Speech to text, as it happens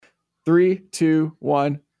3, 2,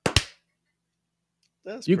 1.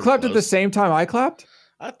 That's You pretty clapped at the close. same time I clapped?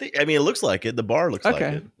 I mean, it looks like it. The bar looks like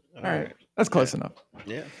Okay. it. All right. That's close enough.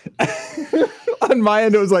 Yeah. On my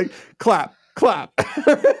end, it was like, clap, clap. It's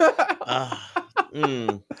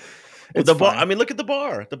The bar. fine. I mean, look at the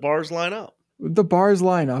bar. The bars line up. The bars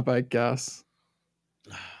line up, I guess.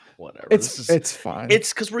 Whatever. It's fine.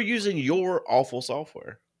 It's because we're using your awful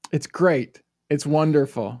software. It's great. It's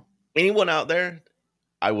wonderful. Anyone out there,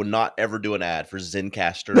 I would not ever do an ad for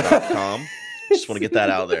Zencaster.com. Just want to get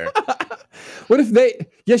that out there. What if they?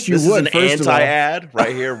 Yes, you This would. is an first of all. anti-ad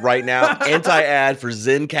right here, right now. Anti-ad for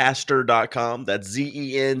Zencaster.com. That's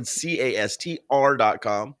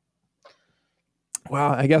Zencastr.com.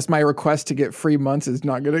 Wow, I guess my request to get free months is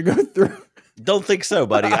not going to go through. Don't think so,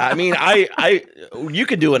 buddy. I mean, you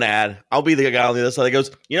can do an ad. I'll be the guy on the other side that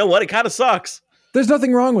goes, you know what? It kind of sucks. There's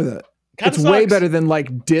nothing wrong with it. Kinda It's way sucks. better than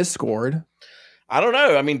like Discord. I don't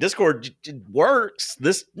know. I mean, Discord works.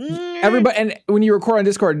 Everybody, and when you record on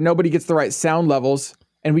Discord, nobody gets the right sound levels,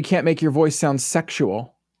 and we can't make your voice sound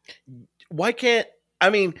sexual. Why can't? I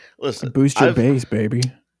mean, listen. Boost your bass, baby.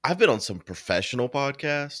 I've been on some professional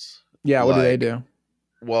podcasts. Yeah, what do they do?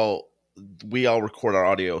 Well, we all record our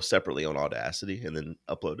audio separately on Audacity and then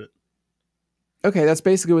upload it. Okay, that's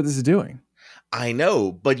basically what this is doing. I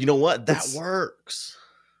know, but you know what? That works.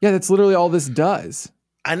 Yeah, that's literally all this does.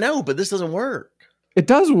 I know, but this doesn't work. It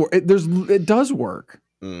does work. It does work.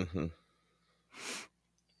 Mm-hmm.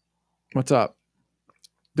 What's up?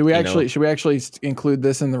 Should we actually include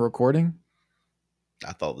this in the recording?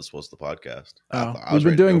 I thought this was the podcast. We've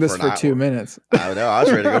been doing this for 2 minutes. I know. I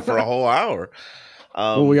was ready to go for a whole hour.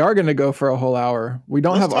 Well, we are going to go for a whole hour. We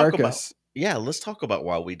don't have Arcus. Let's talk about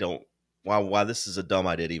why this is a dumb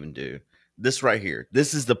idea to even do. This right here.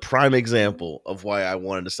 This is the prime example of why I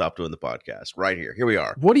wanted to stop doing the podcast. Right here. Here we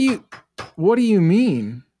are. What do you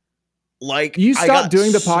mean? Like, you stopped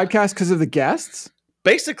doing the podcast because of the guests?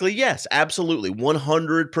 Basically, yes, absolutely.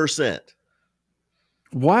 100%.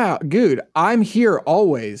 Wow, dude, I'm here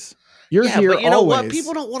always. You're here but you know always. what?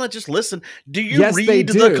 People don't want to just listen. Do you Yes, they read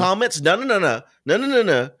do. the comments? No.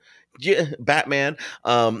 Yeah, Batman.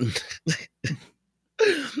 God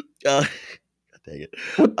dang it.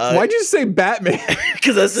 Why'd you say Batman?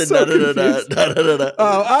 Because I said So no. Oh.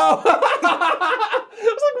 I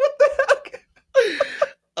was like, what the heck?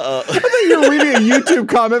 I thought you were reading a YouTube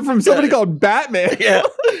comment from somebody called Batman. Yeah.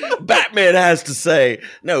 Batman has to say.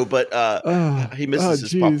 No, but he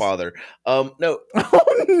misses his father. No.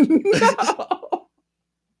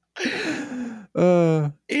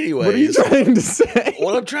 Anyways, what are you trying to say?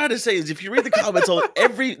 What I'm trying to say is, if you read the comments on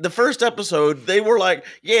the first episode, they were like,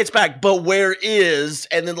 "Yeah, it's back, but where is?"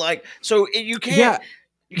 And then so you can't. Yeah,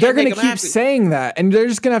 they're gonna keep happy. saying that, and they're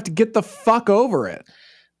just gonna have to get the fuck over it.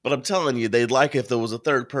 But I'm telling you, they'd like if there was a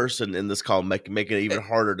third person in this call, make it even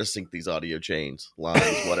harder to sync these audio chains,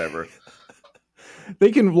 lines, whatever.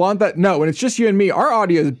 They can want that. No, when it's just you and me, our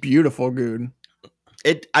audio is beautiful, dude.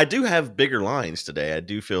 I do have bigger lines today. I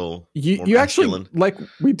do feel you actually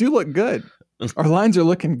we do look good. Our lines are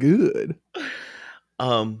looking good.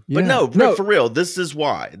 But no, for real, this is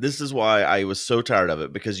why I was so tired of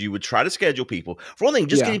it, because you would try to schedule people. For one thing,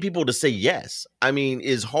 just getting people to say yes, I mean,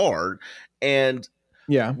 is hard. And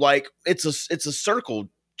it's a circle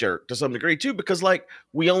jerk to some degree too, because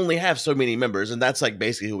we only have so many members, and that's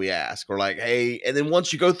basically who we ask. Or hey, and then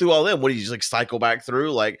once you go through all them, what do you just cycle back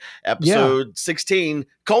through? Episode 16,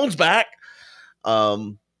 Cole's back.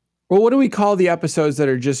 Well, what do we call the episodes that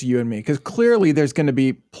are just you and me? Because clearly there's going to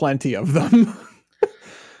be plenty of them.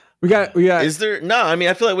 we got. Is there? No, I mean,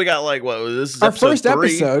 I feel like we got this is our episode first 3,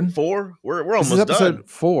 episode 4. We're almost this is episode done.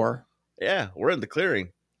 4. Yeah, we're in the clearing.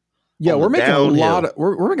 Yeah, we're making a lot.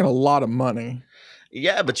 We're making a lot of money.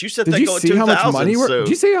 Yeah, but you said Did that you go at see 2,000. how much money did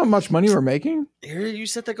you see how much money we're making? Here, you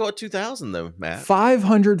said that go at 2,000 though, Matt.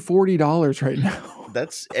 $540 right now.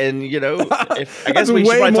 That's I guess that's we should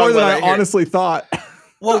way probably more talk than about I that here. honestly thought.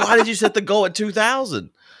 Well, why did you set the goal at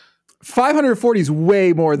 2,000? 540 is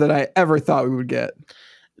way more than I ever thought we would get.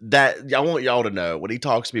 That I want y'all to know, when he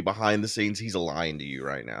talks to me behind the scenes, he's lying to you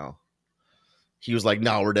right now. He was like,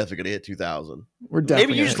 "No, we're definitely gonna hit 2,000." We're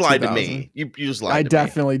definitely. Maybe you just lied to me. You just lied. I to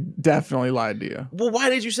me. definitely lied to you. Well, why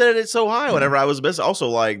did you set it so high whenever I was missing?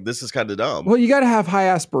 Also, this is kind of dumb. Well, you got to have high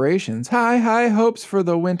aspirations, high hopes for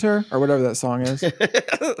the winter, or whatever that song is.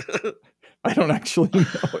 I don't actually know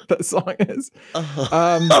what that song is.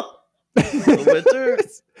 The winter.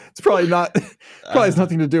 It's probably not. Probably has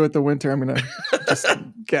nothing to do with the winter. I'm gonna just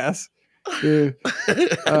guess. Yeah.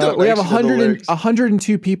 We have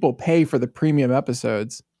 102 people pay for the premium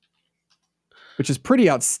episodes, which is pretty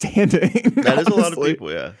outstanding. That is a lot of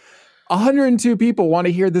people, yeah. 102 people want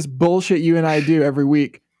to hear this bullshit you and I do every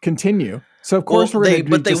week continue. So of course we're going to.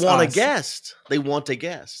 But they want a guest. They want a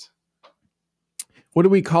guest. What do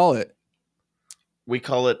we call it? We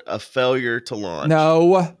call it a failure to launch.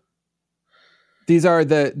 No. These are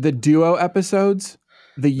the duo episodes,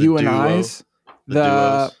 the you and I's,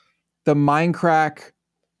 the Minecraft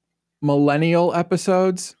millennial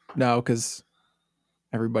episodes. No, because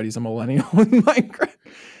everybody's a millennial in Minecraft.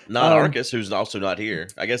 Not Arcus, who's also not here.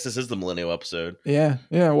 I guess this is the millennial episode. Yeah.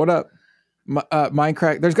 What up?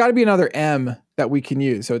 Minecraft. There's got to be another M that we can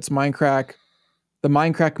use. So it's Minecraft, the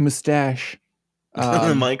Minecraft mustache. The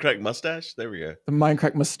Minecraft mustache. There we go. The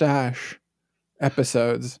Minecraft mustache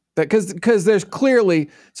episodes. That because there's clearly.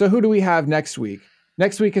 So who do we have next week?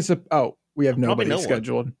 Next week is we have nobody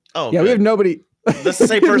scheduled. Oh yeah, okay. We have nobody. That's the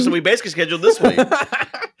same person we basically scheduled this week.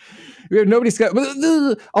 We have nobody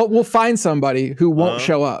scheduled. We'll find somebody who won't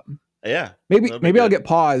show up. Yeah. Maybe I'll get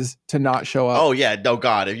Pause to not show up. Oh yeah. No,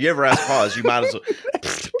 God. If you ever ask Pause, you might as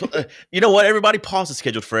well. You know what? Everybody, Pause is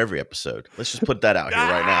scheduled for every episode. Let's just put that out here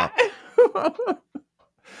right now.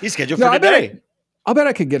 He's scheduled for today. I'll bet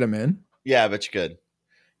I could get him in. Yeah, I bet you could.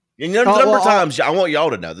 You know, the number of times, I want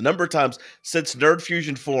y'all to know, the number of times since Nerd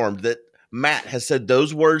Fusion formed that Matt has said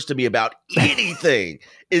those words to me about anything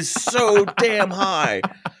is so damn high.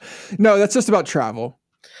 No, that's just about travel.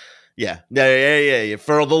 Yeah.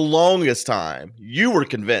 For the longest time, you were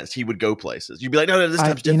convinced he would go places. You'd be like, no, this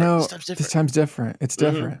time's different. This time's different. It's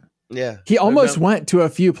different. Mm-hmm. Yeah. He almost went to a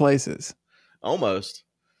few places. Almost.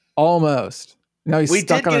 Now he's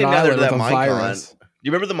stuck on an island with a virus.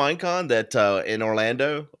 You remember the Minecon that in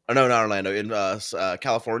Orlando? Oh, no, not Orlando. In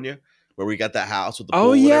California, where we got that house with the pool.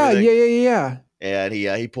 Oh yeah. And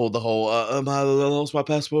he pulled the whole I lost my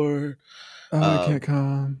passport. I can't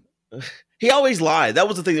come. He always lied. That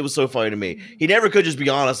was the thing that was so funny to me. He never could just be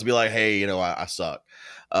honest and be like, "Hey, I suck."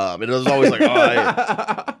 It was always like,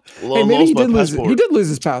 maybe he did lose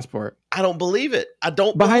his passport. I don't believe it. I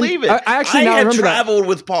believe it. I actually now remember traveled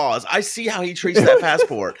with Pause. I see how he treats that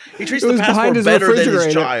passport. He treats the passport better than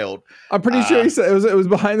his child. I'm pretty sure he said it was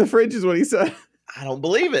behind the fridge is what he said. I don't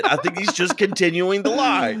believe it. I think he's just continuing the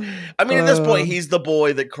lie. I mean, at this point, he's the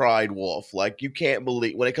boy that cried wolf. Like, you can't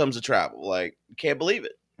believe when it comes to travel. Like, you can't believe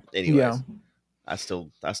it. Anyways, yeah. I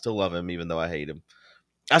still love him, even though I hate him.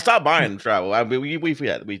 I stopped buying travel. I mean, we went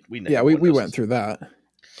through that.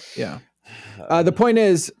 Yeah. The point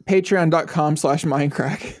is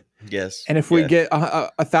patreon.com/Minecraft. Yes. And if we get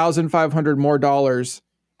 $1,500 more dollars,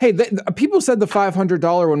 hey, people said the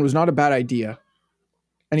 $500 one was not a bad idea.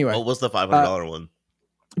 Anyway, what was the $500 one?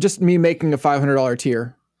 Just me making a $500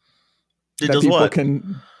 tier. It does what?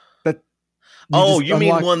 You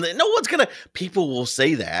mean one that no one's gonna? People will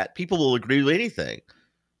say that. People will agree with anything.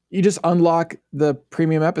 You just unlock the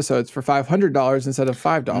premium episodes for $500 instead of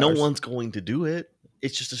 $5. No one's going to do it.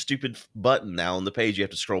 It's just a stupid button now on the page. You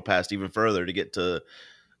have to scroll past even further to get to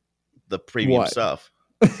the premium stuff.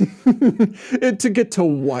 To get to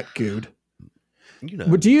what, Good?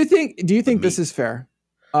 But do you think this is fair?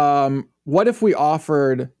 What if we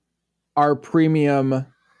offered our premium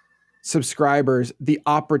subscribers the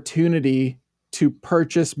opportunity to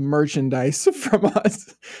purchase merchandise from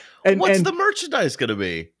us? What's the merchandise going to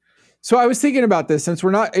be? So I was thinking about this since we're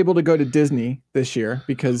not able to go to Disney this year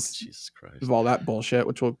because of all that bullshit,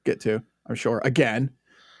 which we'll get to, I'm sure, again.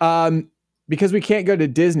 Because we can't go to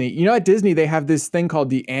Disney. You know, at Disney, they have this thing called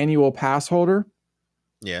the annual pass holder.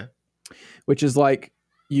 Yeah. Which is like,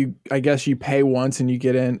 I guess you pay once and you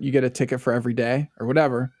get a ticket for every day or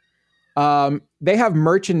whatever. They have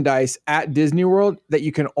merchandise at Disney World that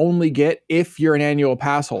you can only get if you're an annual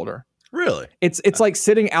pass holder. Really? It's like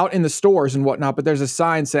sitting out in the stores and whatnot, but there's a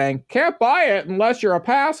sign saying, can't buy it unless you're a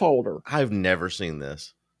pass holder. I've never seen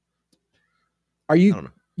this.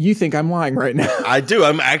 You think I'm lying right now? I do.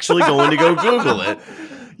 I'm actually going to go Google it.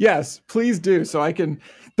 Yes, please do. So I can,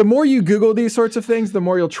 the more you Google these sorts of things, the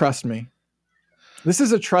more you'll trust me. This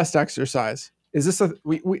is a trust exercise. Is this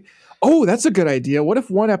that's a good idea. What if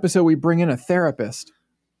one episode we bring in a therapist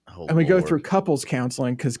and we go through couples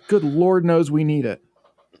counseling? Because good Lord knows we need it.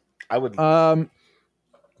 I would.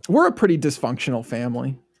 We're a pretty dysfunctional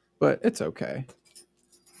family, but it's okay.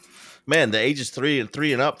 Man, the ages 3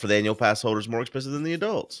 and up for the annual pass holders more expensive than the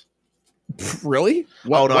adults. Really?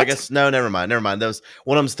 What? I guess no. Never mind. Those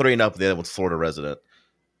one of them's 3 and up, the other one's Florida resident.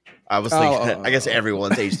 I was thinking. I guess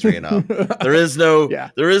everyone's age 3 and up. There is no.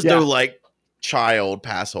 No like child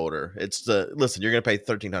pass holder. It's listen. You're gonna pay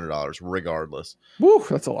 $1,300 regardless. Woo,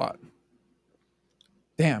 that's a lot.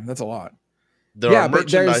 Damn, that's a lot. There are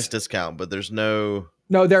merchandise discount, but there's no.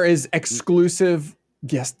 No, there is exclusive.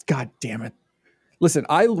 Yes, God damn it. Listen,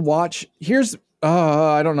 I watch. Here's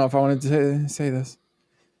I don't know if I wanted to say this.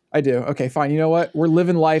 I do. Okay, fine. You know what? We're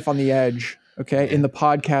living life on the edge. Okay, in the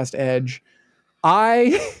podcast edge.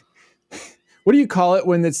 What do you call it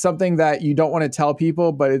when it's something that you don't want to tell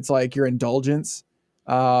people, but it's like your indulgence?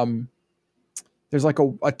 There's like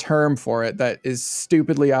a term for it that is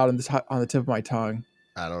stupidly out on the tip of my tongue.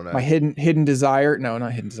 I don't know. My hidden desire. No,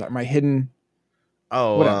 not hidden desire. My hidden.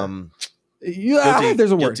 Oh, whatever. Yeah,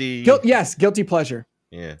 there's a word. Yes, guilty pleasure.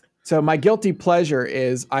 Yeah. So my guilty pleasure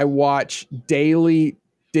is I watch daily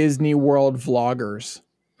Disney World vloggers,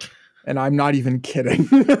 and I'm not even kidding.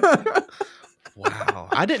 Wow,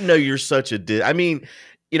 I didn't know you're such a. I mean,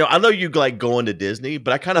 I know you like going to Disney,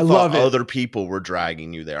 but I kind of thought other people were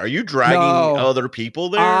dragging you there. Are you dragging other people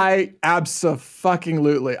there? I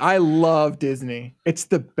absolutely. I love Disney. It's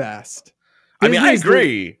the best. Disney's I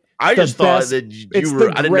agree. I just thought that you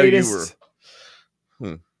were. I didn't know you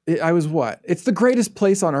were. I was what? It's the greatest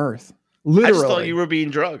place on earth. Literally. I just thought you were being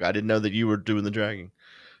drugged. I didn't know that you were doing the dragging.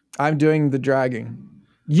 I'm doing the dragging.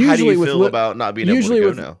 Usually how do you feel about not being able to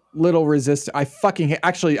go now? Little resistance. I fucking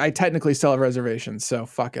actually. I technically still have reservations, so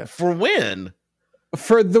fuck it. For when?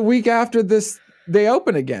 For the week after this, they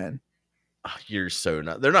open again. Oh, you're so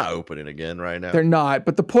not. They're not opening again right now. They're not.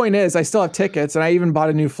 But the point is, I still have tickets, and I even bought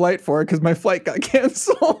a new flight for it because my flight got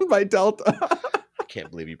canceled by Delta. I can't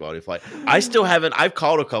believe you bought a flight. I still haven't. I've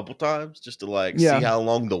called a couple times just to see how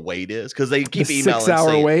long the wait is because they keep emailing.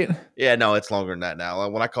 6-hour wait. Yeah, no, it's longer than that now.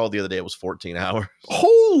 Like, when I called the other day, it was 14 hours.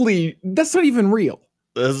 Holy, that's not even real.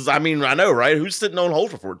 I know, right? Who's sitting on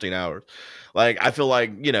hold for 14 hours? Like, I feel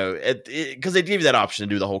like because they give you that option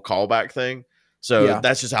to do the whole callback thing. So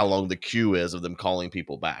that's just how long the queue is of them calling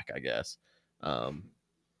people back, I guess.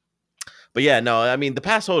 But yeah, no, I mean the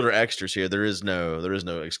pass holder extras here. There is no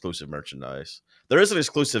exclusive merchandise. There is an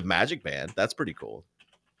exclusive Magic Band. That's pretty cool.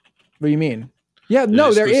 What do you mean? Yeah,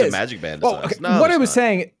 no, there is. Magic Band. Well, okay. What I was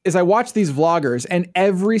saying is I watch these vloggers, and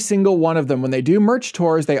every single one of them, when they do merch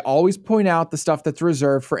tours, they always point out the stuff that's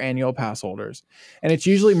reserved for annual pass holders. And it's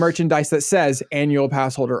usually merchandise that says annual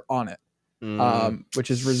pass holder on it,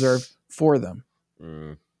 which is reserved for them.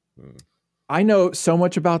 I know so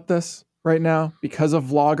much about this right now because of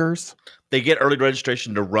vloggers. They get early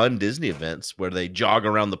registration to run Disney events where they jog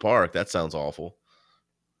around the park. That sounds awful.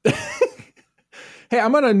 Hey,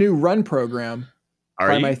 I'm on a new run program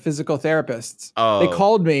by my physical therapists. Oh. They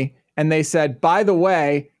called me and they said, by the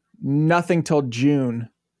way, nothing till June.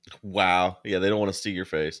 Wow. Yeah, they don't want to see your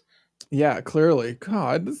face. Yeah, clearly.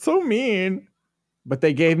 God, that's so mean. But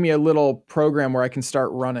they gave me a little program where I can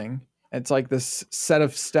start running. It's like this set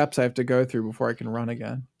of steps I have to go through before I can run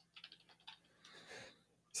again.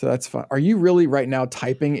 So that's fun. Are you really right now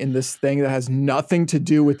typing in this thing that has nothing to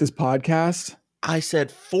do with this podcast? I said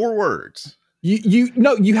 4 words.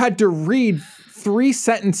 You had to read 3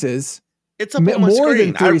 sentences. It's up on my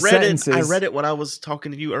screen. I read it when I was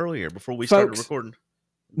talking to you earlier before we started recording.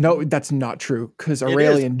 No, that's not true because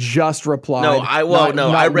Aurelian just replied. I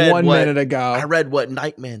read 1 minute ago. I read what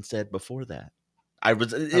Nightman said before that. It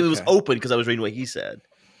was open because I was reading what he said.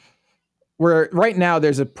 Where right now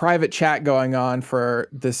there's a private chat going on for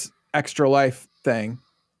this Extra Life thing.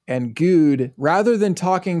 And Good, rather than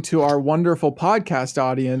talking to our wonderful podcast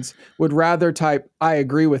audience, would rather type, I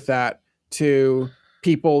agree with that, to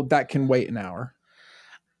people that can wait an hour.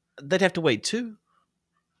 They'd have to wait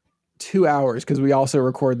 2 hours because we also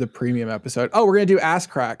record the premium episode. Oh, we're going to do Ask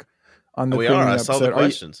Crack on the premium episode. I saw the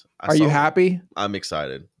questions. Are you happy? I'm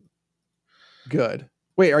excited. Good.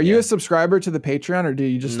 Wait, are you a subscriber to the Patreon or do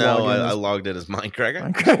you just log in? I logged in as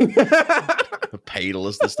Minecraft. Paid to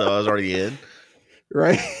listen to stuff I was already in.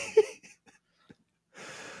 Right.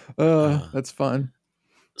 That's fun.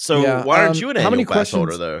 So why aren't you an annual pass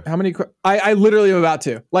holder though? How many? I literally am about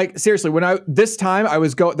to. Like seriously,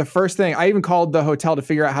 the first thing I even called the hotel to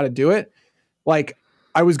figure out how to do it. Like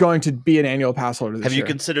I was going to be an annual pass holder this year. Have you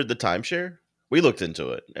considered the timeshare? We looked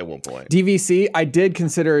into it at one point. DVC, I did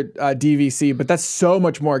consider DVC, but that's so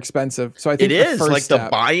much more expensive. So I think the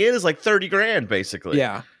buy-in is like $30,000 basically.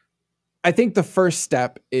 Yeah. I think the first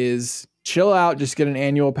step is chill out, just get an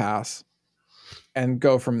annual pass and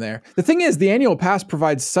go from there. The thing is, the annual pass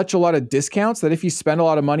provides such a lot of discounts that if you spend a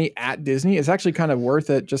lot of money at Disney, it's actually kind of worth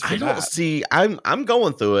it just for that. I'm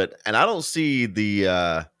going through it and I don't see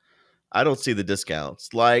the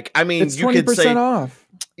discounts. Like, I mean, it's 20% off.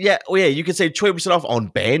 Yeah, you could say 20% off on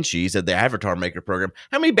Banshees at the Avatar Maker program.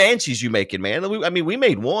 How many Banshees you making, man? We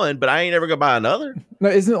made one, but I ain't ever gonna buy another. No,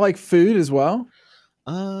 isn't it like food as well?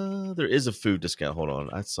 There is a food discount. Hold on,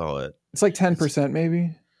 I saw it. It's like 10%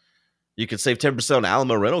 maybe. You could save 10% on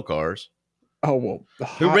Alamo rental cars. Oh, well.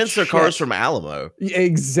 Who rents their cars from Alamo?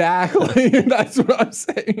 Exactly. That's what I'm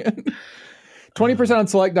saying. 20% on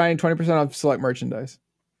select dining, 20% on select merchandise.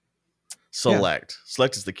 Select. Yeah.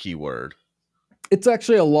 Select is the key word. It's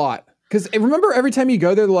actually a lot. Because remember, every time you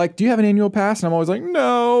go there, they're like, do you have an annual pass? And I'm always like,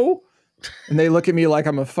 no. And they look at me like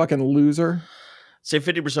I'm a fucking loser. Say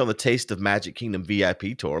 50% on the Taste of Magic Kingdom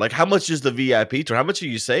VIP tour. Like, how much is the VIP tour? How much are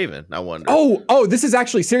you saving? I wonder. Oh, this is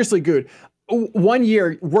actually seriously good. 1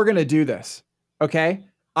 year, we're going to do this. Okay?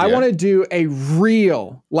 I want to do a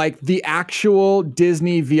real, like the actual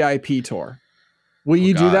Disney VIP tour. Will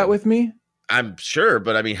you do that with me? I'm sure,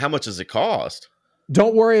 but I mean, how much does it cost?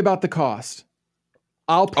 Don't worry about the cost.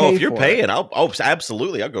 I'll pay. Oh, if you're paying, I'll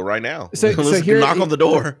absolutely. I'll go right now. So here, knock on the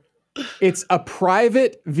door. It's a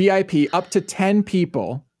private VIP up to 10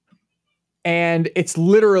 people. And it's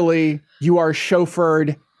literally, you are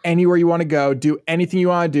chauffeured anywhere you want to go, do anything you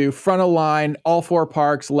want to do, front of line, all 4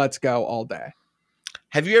 parks, let's go all day.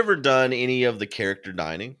 Have you ever done any of the character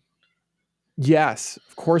dining? Yes,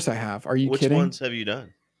 of course I have. Are you kidding? Which ones have you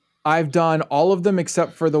done? I've done all of them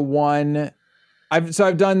except for the one. I've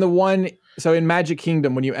done the one. So in Magic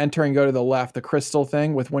Kingdom, when you enter and go to the left, the crystal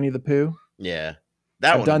thing with Winnie the Pooh. Yeah.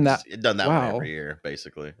 I've done that. Done that one every year,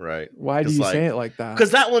 basically, right? Why do you say it like that?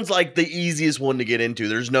 Because that one's like the easiest one to get into.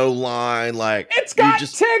 There's no line. Like it's got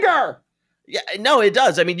Tigger. Yeah, no, it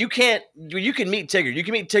does. I mean, you can meet Tigger. You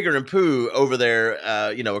can meet Tigger and Pooh over there,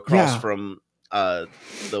 across from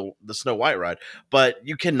the Snow White ride. But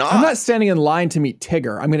you cannot. I'm not standing in line to meet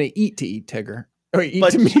Tigger. I'm going to eat Tigger. Or eat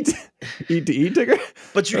to eat Tigger.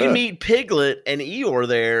 But you can meet Piglet and Eeyore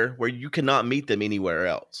there, where you cannot meet them anywhere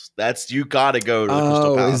else. You got to go to the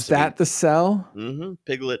Crystal Palace. Is that the cell? Mm-hmm.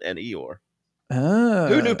 Piglet and Eeyore. Oh,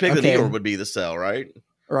 who knew Piglet and Eeyore would be the cell, right?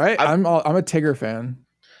 Right. I'm a Tigger fan.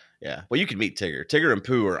 Yeah. Well, you can meet Tigger. Tigger and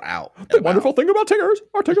Pooh are out. The wonderful thing about Tiggers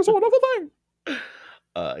are Tigger's a wonderful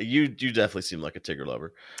thing. You definitely seem like a Tigger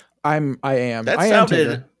lover. I am.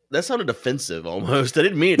 That sounded offensive almost. I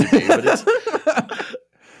didn't mean it to be, but it's.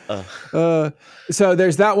 So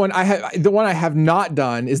there's that one. The one I have not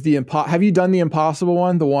done is the Have you done the Impossible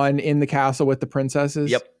one? The one in the castle with the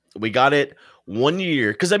princesses? Yep, we got it 1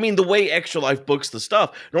 year. Because I mean, the way Extra Life books the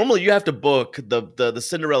stuff, normally you have to book the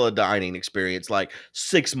Cinderella dining experience like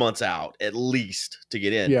 6 months out at least to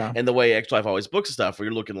get in. Yeah. And the way Extra Life always books stuff, where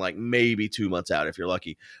you're looking like maybe 2 months out if you're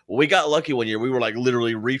lucky. Well, we got lucky 1 year. We were like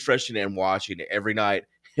literally refreshing and watching it every night.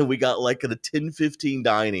 And we got like at a 10:15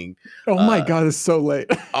 dining. Oh my God, it's so late.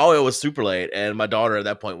 Oh, it was super late. And my daughter at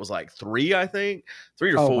that point was like 3, I think.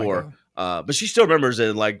 3 or 4. But she still remembers it.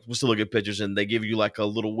 And like, we'll still look at pictures and they give you like a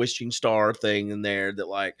little wishing star thing in there that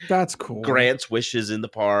like that's cool. Grants wishes in the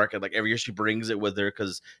park. And like every year she brings it with her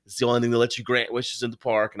because it's the only thing that lets you grant wishes in the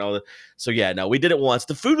park and all that. So yeah, no, we did it once.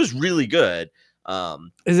 The food was really good.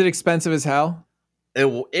 Is it expensive as hell? It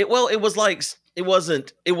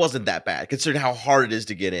wasn't that bad considering how hard it is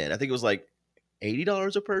to get in. I think it was like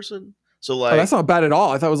 $80 a person. So like, that's not bad at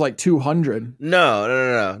all. I thought it was like 200.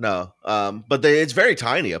 No. But it's very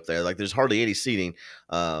tiny up there. Like there's hardly any seating.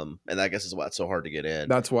 And I guess is why it's so hard to get in.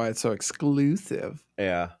 That's why it's so exclusive.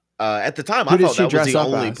 Yeah. At the time, I thought that was the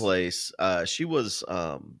only place. She was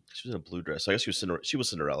in a blue dress. So I guess she was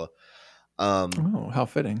Cinderella. Oh, how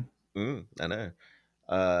fitting. I know.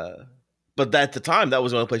 But at the time, that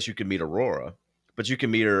was the only place you could meet Aurora. But you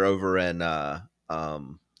can meet her over in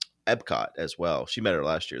Epcot as well. She met her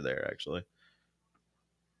last year there, actually.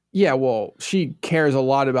 Yeah, well, she cares a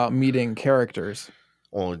lot about meeting characters.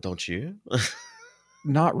 Oh, don't you?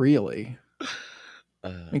 Not really.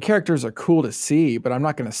 I mean, characters are cool to see, but I'm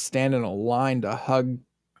not going to stand in a line to hug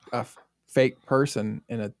a fake person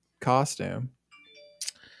in a costume.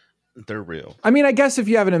 They're real. I mean, I guess if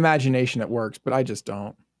you have an imagination, it works, but I just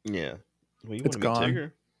don't. Yeah. Well, it's gone.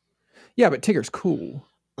 Tigger. Yeah, but Tigger's cool.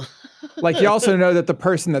 Like you also know that the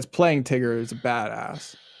person that's playing Tigger is a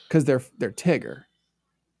badass because they're Tigger,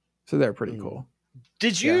 so they're pretty cool.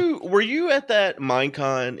 Were you at that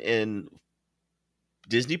Minecon in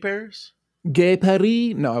Disney Paris? Gay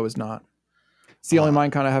Paris? No, I was not. It's the only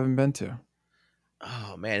Minecon I haven't been to.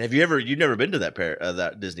 Oh man, you've never been to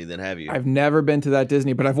that Disney then, have you? I've never been to that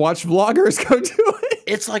Disney, but I've watched vloggers go to it.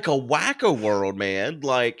 It's like a wacko world, man.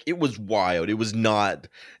 Like it was wild. It was not.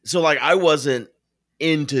 So like I wasn't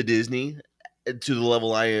into Disney to the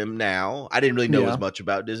level I am now. I didn't really know as much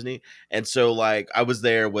about Disney. And so like I was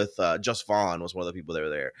there with Just Vaughn was one of the people that were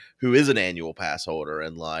there who is an annual pass holder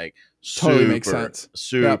and like totally makes sense.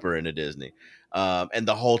 Super into Disney. And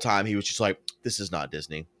the whole time he was just like, this is not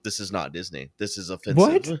Disney. This is not Disney. This is offensive.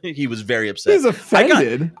 What? He was very upset. He's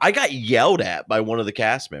offended. I got yelled at by one of the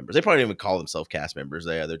cast members. They probably don't even call themselves cast members.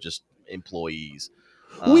 They're just employees.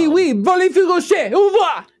 Oui, voulez-vous rocher? Au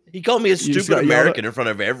revoir. He called me a stupid American in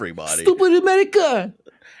front of everybody. Stupid American.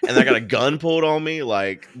 and I got a gun pulled on me.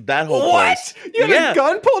 Like that whole place. You had a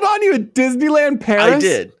gun pulled on you at Disneyland Paris?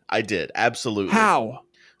 I did. Absolutely. How?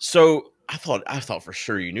 So I thought for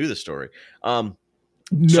sure you knew the story.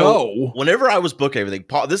 No. So whenever I was booking everything,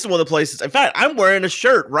 Paul, this is one of the places. In fact, I'm wearing a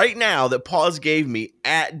shirt right now that Paws gave me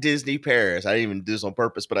at Disney Paris. I didn't even do this on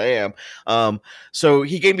purpose, but I am. So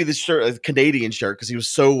he gave me this shirt, a Canadian shirt, because he was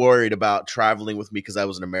so worried about traveling with me because I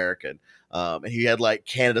was an American. And he had like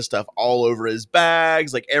Canada stuff all over his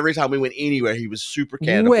bags. Like every time we went anywhere, he was super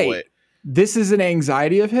Canada boy. This is an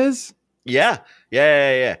anxiety of his? Yeah.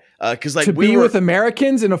 Because like to be with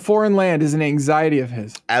Americans in a foreign land is an anxiety of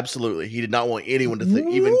his. Absolutely, he did not want anyone to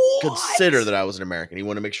even consider that I was an American. He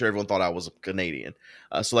wanted to make sure everyone thought I was a Canadian.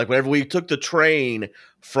 So like whenever we took the train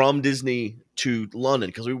from Disney to London,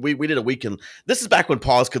 because we did a weekend. This is back when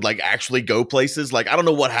Paws could like actually go places. Like I don't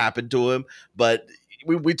know what happened to him, but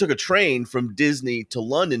we took a train from Disney to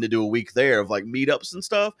London to do a week there of like meetups and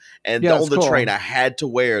stuff. And on the train, I had to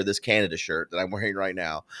wear this Canada shirt that I'm wearing right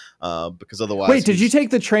now because otherwise. Wait, did you take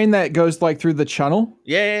the train that goes like through the channel?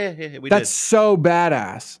 Yeah. That's so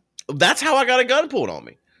badass. That's how I got a gun pulled on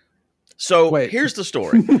me. So here's the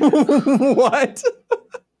story. What?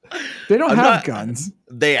 They don't have guns.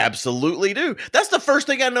 They absolutely do. That's the first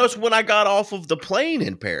thing I noticed when I got off of the plane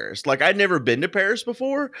in Paris. Like I'd never been to Paris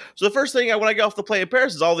before. So the first thing when I got off the plane in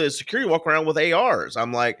Paris is all the security walk around with ARs.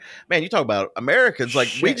 I'm like, man, you talk about Americans. Like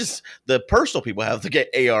the personal people have to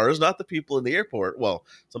get ARs, not the people in the airport. Well,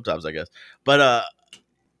 sometimes I guess. But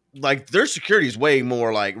like their security is way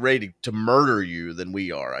more like ready to murder you than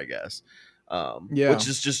we are, I guess. Which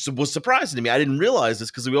is just was surprising to me. I didn't realize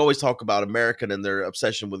this because we always talk about American and their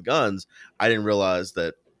obsession with guns. I didn't realize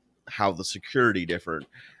that how the security different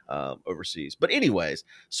overseas. But anyways,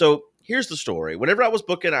 so here's the story. Whenever I was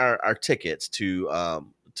booking our tickets to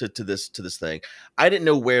this thing, I didn't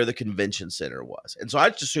know where the convention center was. And so I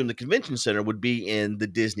just assumed the convention center would be in the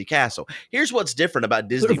Disney Castle. Here's what's different about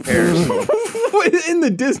Disney Paris. In the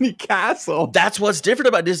Disney Castle. That's what's different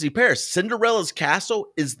about Disney Paris. Cinderella's Castle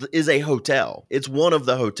is a hotel. It's one of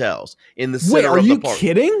the hotels in the center of the park. Are you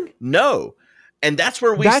kidding? No. And that's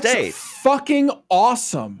where we stayed. That's fucking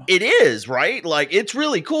awesome. It is, right? Like it's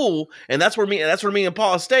really cool. And that's where me and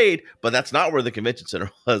Paul stayed, but that's not where the convention center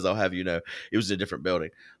was. I'll have you know. It was a different building.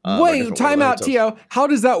 Wait, time out, Tio. How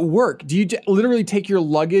does that work? Do you literally take your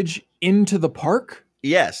luggage into the park?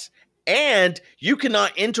 Yes. And you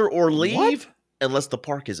cannot enter or leave unless the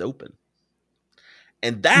park is open.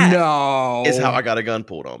 And that is how I got a gun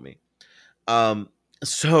pulled on me. What?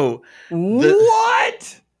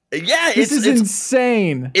 Yeah, it's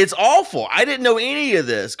insane. It's awful. I didn't know any of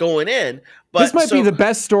this going in. But this might be the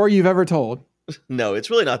best story you've ever told. No, it's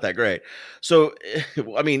really not that great. So,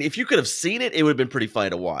 I mean, if you could have seen it, it would have been pretty funny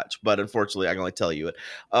to watch. But unfortunately, I can only tell you it.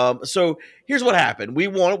 So here's what happened. We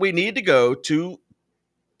needed to go to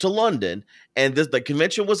London, and the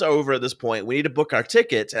convention was over at this point. We need to book our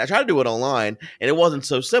tickets, and I tried to do it online, and it wasn't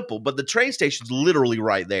so simple. But the train station's literally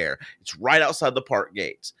right there. It's right outside the park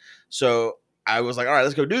gates. So I was like, all right,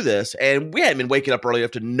 let's go do this. And we hadn't been waking up early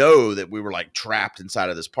enough to know that we were like trapped inside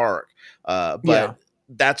of this park. But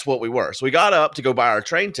that's what we were. So we got up to go buy our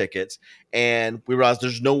train tickets, and we realized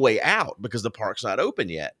there's no way out because the park's not open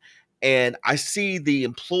yet. And I see the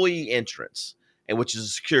employee entrance, and which is a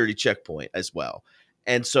security checkpoint as well.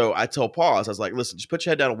 And so I told Paws, I was like, listen, just put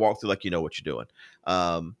your head down and walk through like you know what you're doing.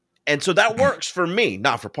 And so that works for me,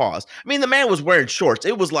 not for Paws. I mean, the man was wearing shorts.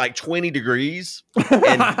 It was like 20 degrees,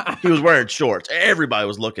 and he was wearing shorts. Everybody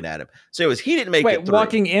was looking at him. So he didn't make it through.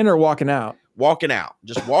 Walking in or walking out? Walking out.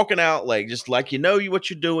 Just walking out, like you know what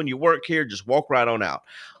you're doing. You work here, just walk right on out.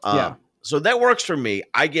 So that works for me.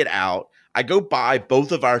 I get out. I go buy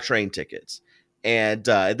both of our train tickets. And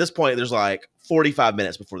at this point, there's like 45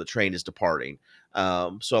 minutes before the train is departing.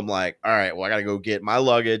 So I'm like, all right, well, I gotta go get my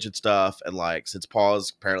luggage and stuff. And like, since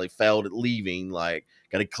Paws apparently failed at leaving, like,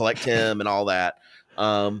 gotta collect him and all that.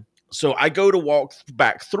 So I go to walk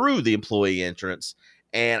back through the employee entrance,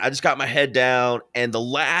 and I just got my head down. And the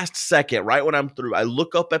last second, right when I'm through, I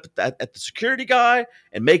look up at the security guy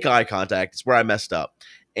and make eye contact. It's where I messed up.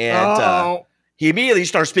 And he immediately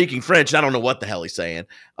starts speaking French, and I don't know what the hell he's saying.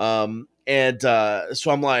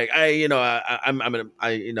 So I'm like, my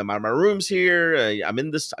room's here. I'm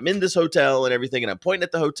in this hotel and everything. And I'm pointing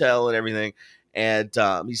at the hotel and everything. And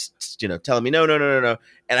he's, telling me, no.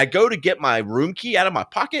 And I go to get my room key out of my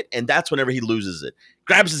pocket. And that's whenever he loses it,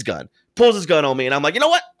 grabs his gun, pulls his gun on me. And I'm like, you know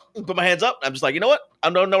what? Put my hands up. I'm just like, you know what?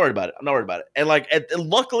 I'm not worried about it. And like,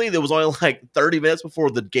 luckily there was only like 30 minutes before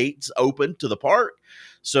the gates opened to the park.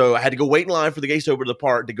 So I had to go wait in line for the gates over to the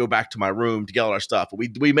park to go back to my room to get all our stuff.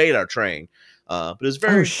 We made our train. But it was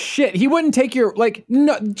very... Oh, shit. He wouldn't take your... Like,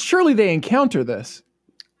 no, surely they encounter this.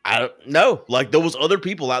 I don't know. Like, there was other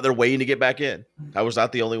people out there waiting to get back in. I was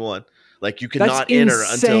not the only one. Like, you could not enter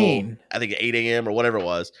until, I think, 8 a.m. or whatever it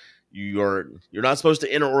was. You're not supposed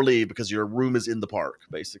to enter or leave because your room is in the park,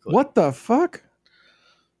 basically. What the fuck?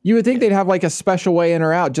 You would think they'd have, like, a special way in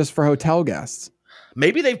or out just for hotel guests.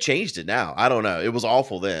 Maybe they've changed it now. I don't know. It was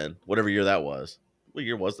awful then, whatever year that was. What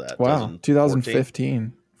year was that? Wow,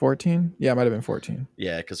 2015. 14? Yeah, it might have been 14.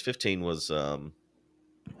 Yeah, because 15 was...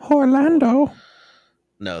 Orlando.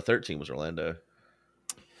 No, 13 was Orlando.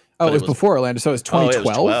 Oh, it was before Orlando, so it was 2012? Oh,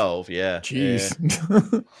 it was 12, yeah.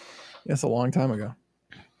 Jeez. Yeah. That's a long time ago.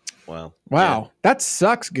 Wow. Yeah. That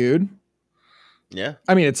sucks, dude. Yeah.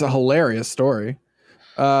 I mean, it's a hilarious story.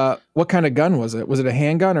 What kind of gun was it? Was it a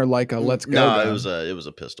handgun or like a let's go gun? No, it was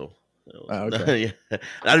a pistol. Oh, okay. Yeah.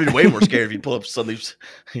 I'd have been way more scared if you pull up something.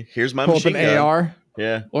 Here's my machine gun. AR.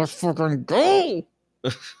 Yeah. Let's fucking go.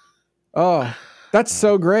 Oh, that's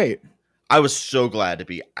so great. I was so glad to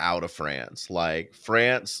be out of France. Like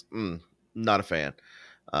France, not a fan.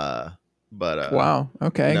 But wow.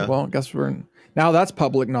 Okay. No. Well, I guess now that's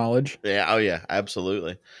public knowledge. Yeah. Oh yeah.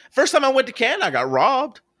 Absolutely. First time I went to Canada, I got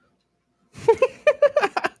robbed.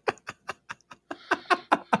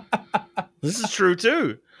 This is true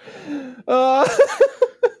too.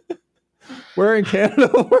 Where in Canada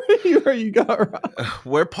where you got robbed?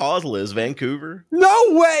 Where Paws lives, Vancouver. No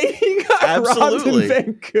way! You got robbed in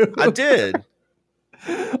Vancouver. I did.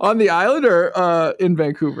 On the island or in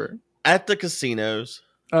Vancouver? At the casinos.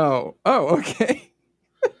 Oh, okay.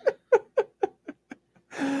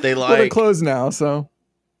 They're closed now, so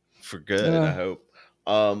for good, I hope.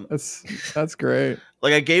 That's great.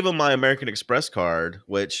 Like I gave him my American Express card,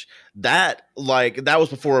 which that was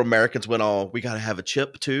before Americans went all, we got to have a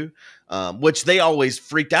chip too. Which they always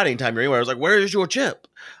freaked out anytime you're anywhere. I was like, where is your chip?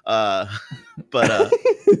 But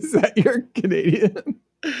is that your Canadian?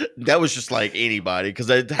 That was just like anybody, because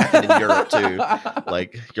that happened in Europe too.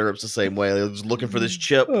 Like Europe's the same way. They're just looking for this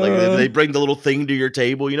chip. Like they bring the little thing to your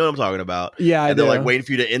table. You know what I'm talking about? Yeah, and they're like waiting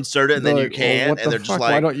for you to insert it, and then you can't. And they're just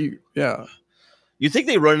like, why don't you? Yeah. You think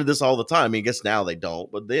they run into this all the time. I mean, I guess now they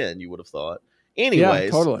don't, but then you would have thought. Anyways, yeah,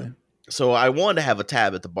 totally. So I wanted to have a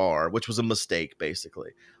tab at the bar, which was a mistake,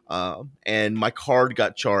 basically. And my card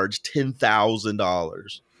got charged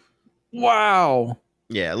 $10,000. Wow.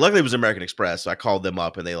 Yeah, luckily it was American Express, so I called them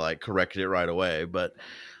up and they like corrected it right away. But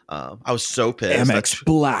I was so pissed. Amex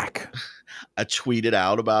Black. I tweeted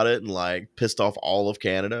out about it and like pissed off all of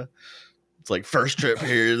Canada. It's like, first trip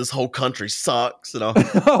here, this whole country sucks. And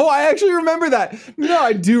oh, I actually remember that. No,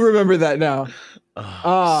 I do remember that now.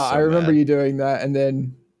 I remember you doing that, and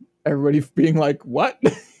then everybody being like, "What,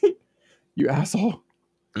 you asshole?"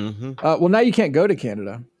 Mm-hmm. Well, now you can't go to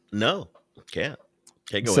Canada. No, can't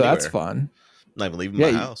go anywhere. So that's fun. Not even leaving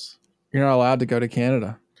my house. You're not allowed to go to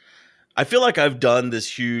Canada. I feel like I've done this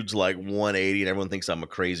huge like 180, and everyone thinks I'm a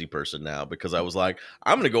crazy person now because I was like,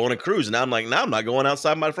 I'm going to go on a cruise, and now I'm like, no, I'm not going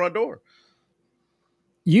outside my front door.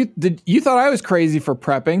 You thought I was crazy for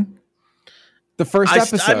prepping the first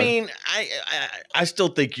episode? I mean, I still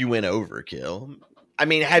think you went overkill. I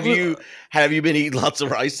mean, have you been eating lots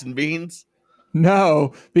of rice and beans?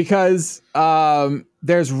 No, because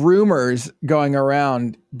there's rumors going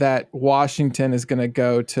around that Washington is going to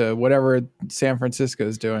go to whatever San Francisco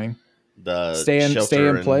is doing. The stay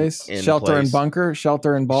in place, shelter and bunker,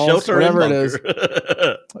 shelter and balls, whatever it is.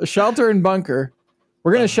 Shelter and bunker.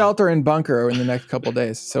 We're going to shelter and bunker in the next couple of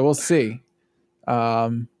days, so we'll see.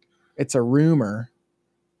 It's a rumor,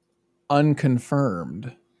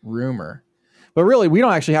 unconfirmed rumor, but really, we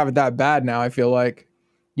don't actually have it that bad now. I feel like,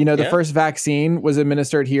 the first vaccine was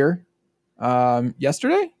administered here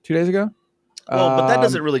yesterday, 2 days ago. Well, but that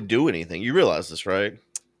doesn't really do anything. You realize this, right?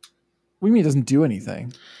 What do you mean it doesn't do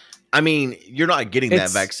anything? I mean, you're not getting that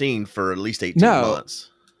vaccine for at least 18 months.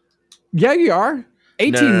 Yeah, you are.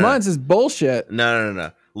 18 months is bullshit.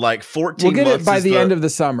 No. Like 14 months. We'll get it by the end of the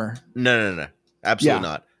summer. No. Absolutely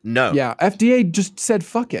not. No. Yeah, FDA just said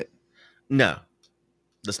fuck it. No.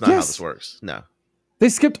 That's not how this works. No. They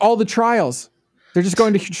skipped all the trials. They're just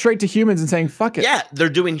going straight to humans and saying fuck it. Yeah, they're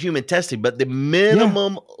doing human testing, but the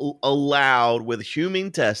minimum allowed with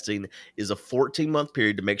human testing is a 14-month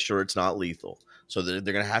period to make sure it's not lethal. So they're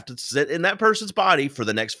going to have to sit in that person's body for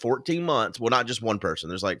the next 14 months. Well, not just one person.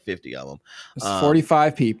 There's like 50 of them. There's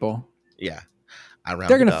 45 people. Yeah.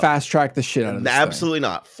 They're going to fast track the shit out of this Absolutely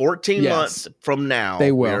not. 14 months from now,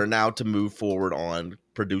 they will. We are now to move forward on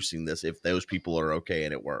producing this if those people are okay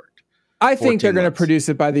and it worked. I think they're going to produce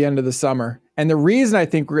it by the end of the summer. And the reason I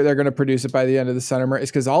think they're going to produce it by the end of the summer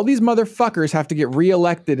is because all these motherfuckers have to get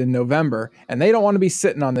reelected in November, and they don't want to be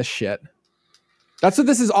sitting on this shit. That's what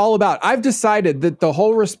this is all about. I've decided that the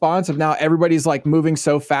whole response of now everybody's like moving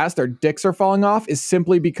so fast, their dicks are falling off, is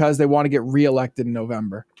simply because they want to get reelected in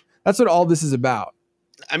November. That's what all this is about.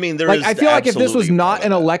 I mean, I feel like if this was not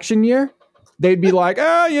an election year, they'd be like,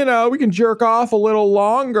 we can jerk off a little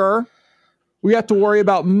longer. We have to worry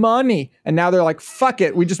about money. And now they're like, fuck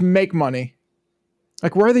it. We just make money.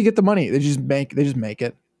 Like, where do they get the money? They just make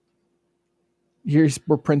it.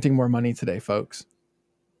 We're printing more money today, folks,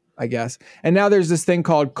 I guess. And now there's this thing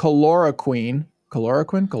called chloroquine. Harley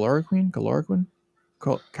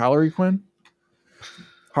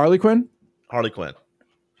Quinn.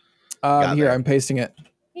 Here, I'm pasting it.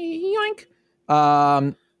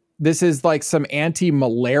 Yoink. This is like some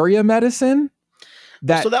anti-malaria medicine.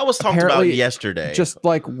 So that was talked about yesterday. Just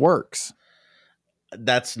like works.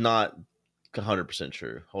 That's not 100%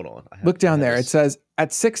 true. Hold on. Look down there. It says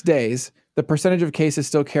at 6 days, the percentage of cases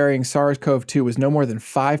still carrying SARS-CoV-2 was no more than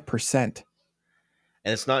 5%. And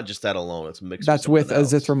it's not just that alone. It's mixed. That's with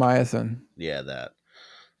azithromycin. Yeah, that.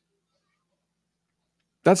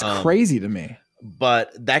 That's crazy to me.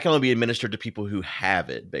 But that can only be administered to people who have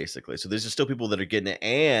it, basically. So there's still people that are getting it.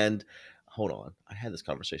 And hold on. I had this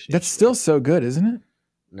conversation. That's still so good, isn't it?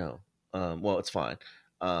 No. Well, it's fine.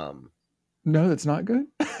 No, that's not good.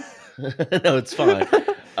 No, it's fine.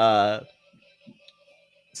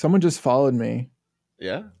 Someone just followed me.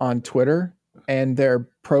 Yeah. On Twitter, and their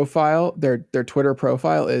profile, their Twitter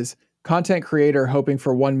profile is content creator hoping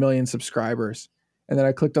for 1 million subscribers. And then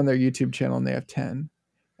I clicked on their YouTube channel and they have 10.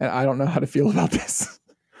 And I don't know how to feel about this.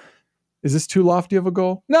 Is this too lofty of a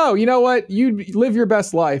goal? No, you know what? You live your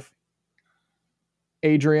best life,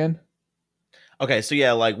 Adrian. Okay, so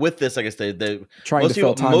yeah, like with this, I guess they trying to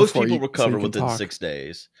fill time. Most people recover within 6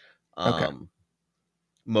 days. Okay.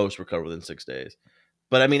 Most recover within 6 days.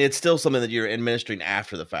 But I mean, it's still something that you're administering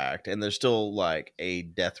after the fact, and there's still like a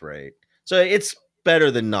death rate. So it's better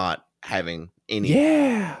than not having any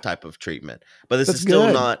type of treatment. But this is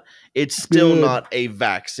still not. It's still not a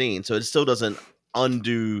vaccine, so it still doesn't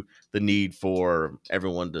undo the need for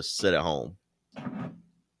everyone to sit at home.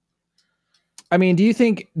 I mean, do you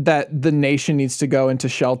think that the nation needs to go into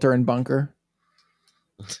shelter and bunker?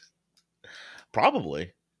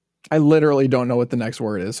 Probably. I literally don't know what the next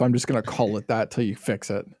word is, so I'm just going to call it that till you fix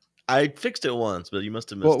it. I fixed it once, but you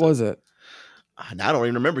must have missed it. What was it? I don't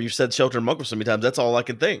even remember. You've said shelter and bunker so many times. That's all I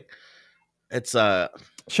can think. It's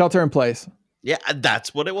shelter in place. Yeah,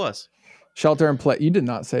 that's what it was. Shelter in place. You did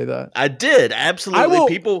not say that. I did. Absolutely.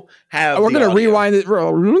 People have. We're going to rewind it.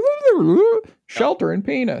 Shelter and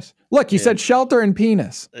penis. Look, you said shelter and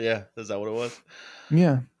penis. Yeah. Is that what it was?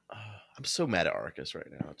 Yeah. I'm so mad at Arcus right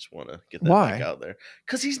now. I just want to get that back out there.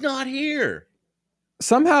 Because he's not here.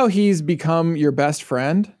 Somehow he's become your best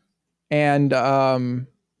friend. And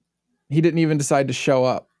he didn't even decide to show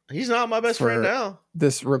up. He's not my best friend now.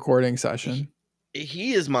 This recording session.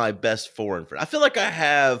 He is my best foreign friend. I feel like I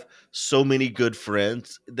have so many good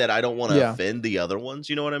friends that I don't want to offend the other ones.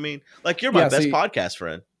 You know what I mean? Like you're my best podcast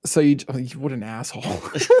friend. So what an asshole.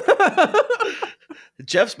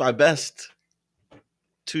 Jeff's my best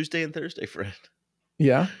Tuesday and Thursday friend.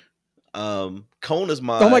 Yeah. Cone is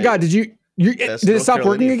my. Oh my God! Did it stop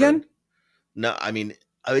working again? No, I mean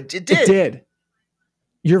it did. It did.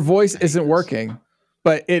 Your voice isn't working,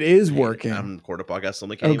 but it is working. I'm recording a podcast.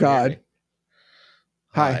 Only oh God.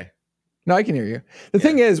 Hi. No, I can hear you. The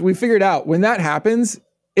thing is, we figured out when that happens,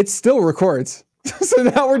 it still records. So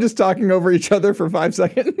now we're just talking over each other for 5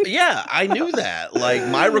 seconds. Yeah, I knew that. Like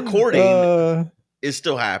my recording is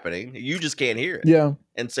still happening. You just can't hear it. Yeah.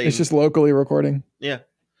 And say it's just locally recording. Yeah.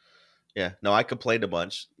 Yeah. No, I complained a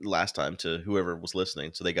bunch last time to whoever was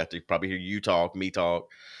listening. So they got to probably hear you talk, me talk.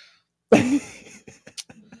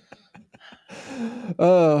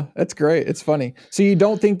 That's great. It's funny. So you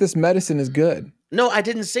don't think this medicine is good? No, I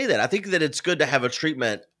didn't say that. I think that it's good to have a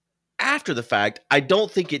treatment after the fact. I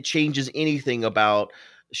don't think it changes anything about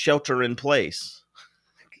shelter in place.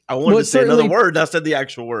 I wanted to say another word. I said the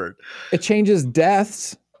actual word. It changes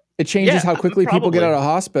deaths. It changes how quickly people get out of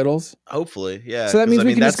hospitals. Hopefully, yeah. So that means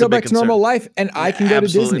we can just go back to normal life, and I can go to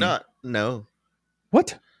Disney. Not. No.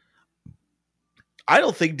 What? I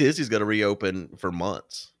don't think Disney's going to reopen for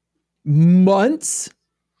months. Months?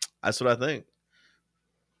 That's what I think.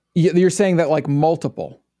 You're saying that like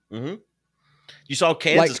multiple. Mm-hmm. You saw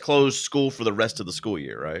Kansas close school for the rest of the school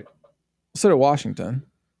year, right? So did Washington.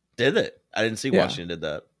 Did it? I didn't see Washington did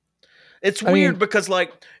that. It's weird because,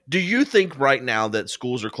 like, do you think right now that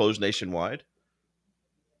schools are closed nationwide?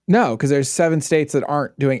 No, because there's 7 states that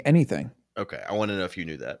aren't doing anything. Okay, I want to know if you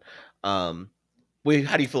knew that. How do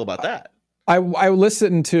you feel about that? I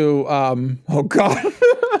listened to oh God.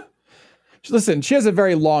 Listen, she has a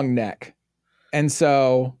very long neck. And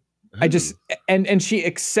so I just and she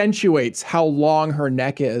accentuates how long her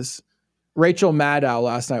neck is. Rachel Maddow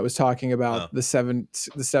last night was talking about the seven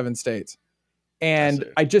states. And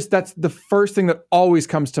that's the first thing that always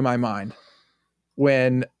comes to my mind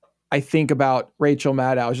when I think about Rachel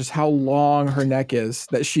Maddow, is just how long her neck is,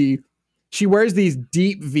 that she wears these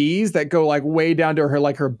deep V's that go like way down to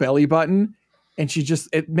her belly button. And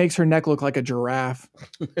it makes her neck look like a giraffe,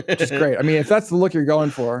 which is great. I mean, if that's the look you're going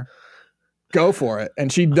for, go for it.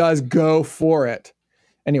 And she does go for it.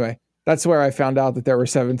 Anyway, that's where I found out that there were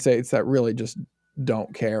 7 states that really just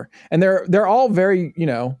don't care. And they're all very,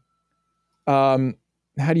 how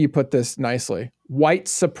do you put this nicely? White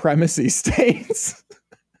supremacy states.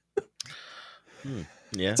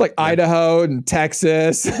 Yeah. It's like Idaho and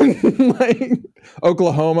Texas and like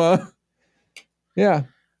Oklahoma. Yeah.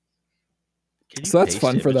 So that's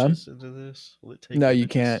fun for them. No, you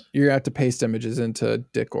can't. You're gonna have to paste images into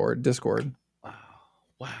Discord.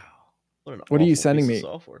 Wow. What are you sending me?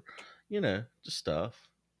 Software. Just stuff.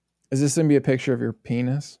 Is this gonna be a picture of your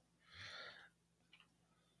penis?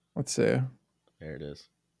 Let's see. There it is.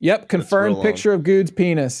 Yep, confirmed picture of Good's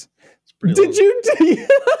penis. Did you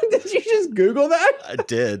just Google that? I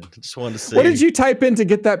did. Just wanted to see. What did you type in to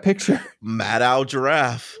get that picture? Maddow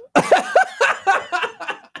giraffe.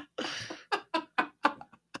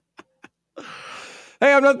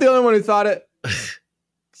 Hey, I'm not the only one who thought it.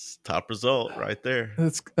 It's top result right there.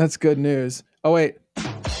 That's good news. Oh wait.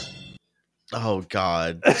 Oh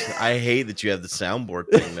God, I hate that you have the soundboard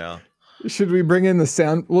thing now. Should we bring in the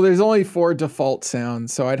sound? Well, there's only 4 default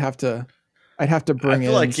sounds, so I'd have to bring in.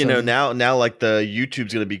 I feel like now like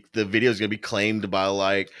the video's gonna be claimed by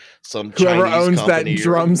like some whoever Chinese owns company that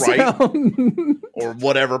drum sound or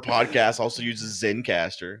whatever podcast also uses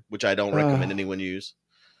Zencaster, which I don't recommend anyone use.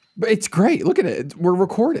 But it's great. Look at it. We're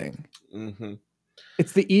recording. Mm-hmm.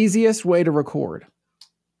 It's the easiest way to record.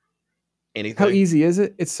 Anything? How easy is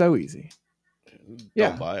it? It's so easy.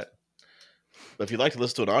 Don't buy it. But if you'd like to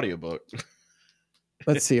listen to an audiobook.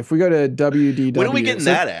 Let's see. If we go to WDW. When are we getting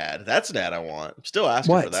that ad? That's an ad I want. I'm still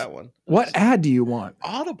asking for that one. What ad do you want?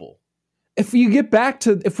 Audible. If we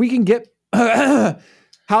can get,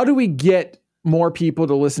 how do we get more people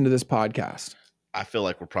to listen to this podcast? I feel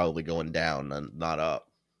like we're probably going down and not up.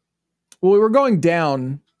 Well, we were going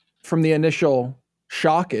down from the initial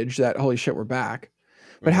shockage that, holy shit, we're back.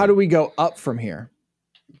 But how do we go up from here?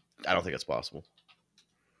 I don't think it's possible.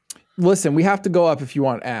 Listen, we have to go up if you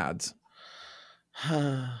want ads.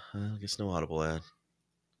 I guess no Audible ad.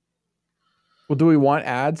 Well, do we want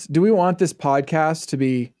ads? Do we want this podcast to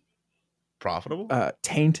be profitable?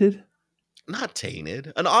 Tainted? Not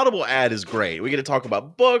tainted. An Audible ad is great. We get to talk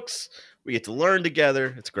about books. We get to learn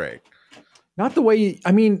together. It's great. Not the way.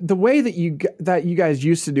 The way that you guys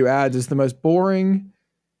used to do ads is the most boring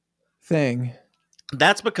thing.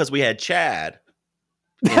 That's because we had Chad.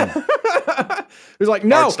 It was like,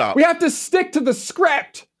 no, we have to stick to the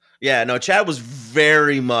script. Yeah, no, Chad was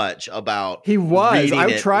very much about. He was.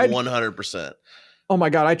 I tried 100%. Oh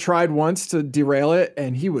my God, I tried once to derail it,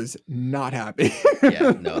 and he was not happy.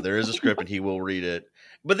 Yeah, no, there is a script, and he will read it.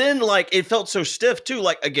 But then, like, it felt so stiff too.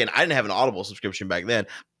 Like, again, I didn't have an Audible subscription back then.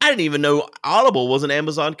 I didn't even know Audible was an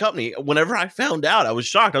Amazon company. Whenever I found out, I was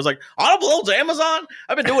shocked. I was like, Audible owns Amazon?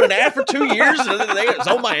 I've been doing an ad for 2 years, and it's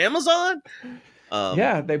owned by Amazon?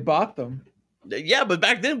 Yeah, they bought them. Yeah, but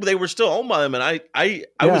back then they were still owned by them, and I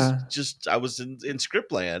was in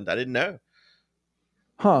script land. I didn't know.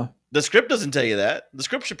 Huh. The script doesn't tell you that. The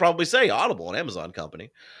script should probably say Audible, an Amazon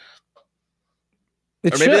company.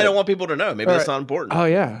 Or maybe they don't want people to know. Maybe that's not important. Oh,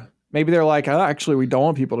 yeah. Maybe they're like, actually, we don't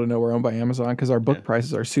want people to know we're owned by Amazon because our book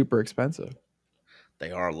prices are super expensive.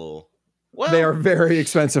 They are a little. Well, they are very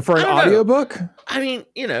expensive for an audiobook. I mean,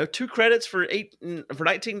 2 credits for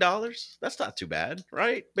 $19. That's not too bad,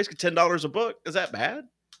 right? Basically $10 a book. Is that bad?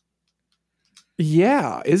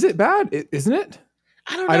 Yeah. Is it bad? Isn't it?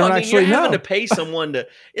 I don't know. I mean, actually you're having to pay someone to.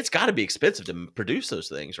 It's got to be expensive to produce those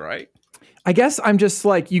things, right? I guess I'm just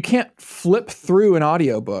like, you can't flip through an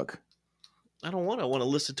audiobook. I don't want to. I want to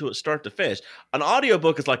listen to it start to finish. An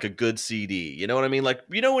audiobook is like a good CD. You know what I mean? Like,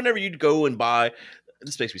 whenever you'd go and buy,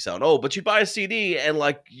 this makes me sound old, but you'd buy a CD and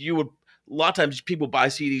like you would, a lot of times people buy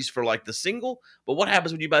CDs for like the single, but what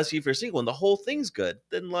happens when you buy a CD for a single and the whole thing's good?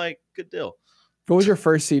 Then like, good deal. What was your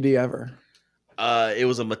first CD ever? It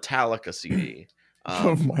was a Metallica CD.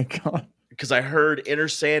 Oh my God. Because I heard Enter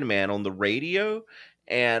Sandman on the radio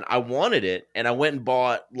and I wanted it. And I went and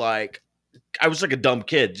bought I was like a dumb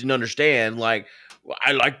kid. Didn't understand. Like,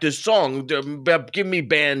 I like this song. Give me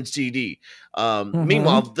band CD.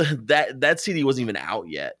 Meanwhile, that CD wasn't even out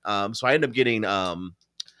yet. So I ended up getting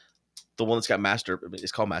the the one that's got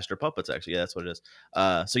it's called Master of Puppets, actually. Yeah, that's what it is.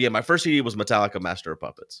 So yeah, my first CD was Metallica Master of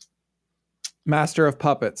Puppets. Master of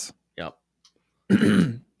Puppets. Yep.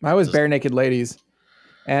 Mine was Bare Naked Ladies.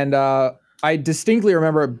 And I distinctly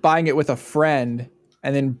remember buying it with a friend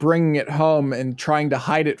and then bringing it home and trying to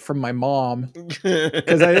hide it from my mom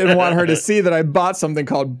because I didn't want her to see that I bought something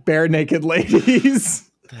called Bare Naked Ladies.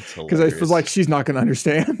 That's hilarious. Because I was like, she's not going to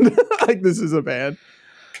understand. Like, this is a band.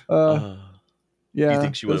 Yeah. You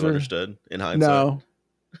think she would have understood in hindsight?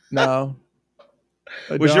 No.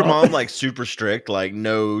 Was your mom like super strict? Like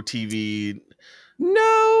no TV?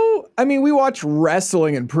 No. I mean, we watched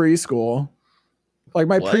wrestling in preschool. Like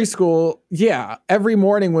my preschool. Yeah. Every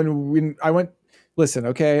morning when I went, listen,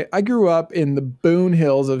 okay. I grew up in the Boone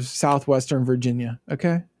Hills of Southwestern Virginia.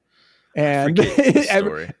 Okay. And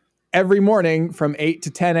every morning from 8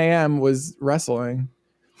 to 10 a.m. was wrestling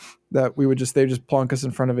that they would just plonk us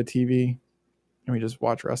in front of a TV and we just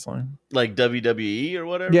watch wrestling. Like WWE or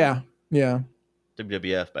whatever? Yeah. Yeah.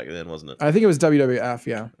 WWF back then, wasn't it? I think it was WWF.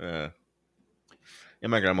 Yeah. And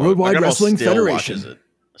my grandma, Worldwide Wrestling Federation.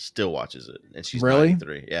 Still watches it. And she's really?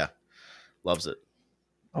 93. Yeah. Loves it.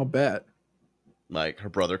 I'll bet. Like her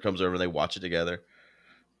brother comes over and they watch it together.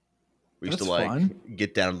 We used That's to fun.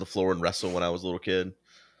 Get down to the floor and wrestle when I was a little kid.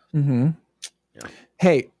 Mm-hmm. Yeah.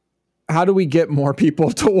 Hey, how do we get more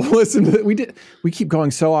people to listen to it? We keep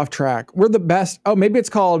going so off track. We're the best. Oh, maybe it's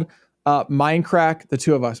called Mindcrack. The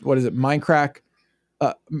two of us. What is it? Mindcrack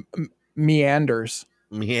Meanders.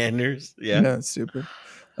 Meanders. Yeah. No, that's stupid.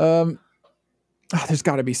 There's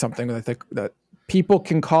got to be something that I think that people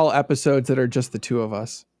can call episodes that are just the two of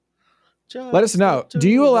us. Let us know.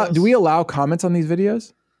 Do we allow comments on these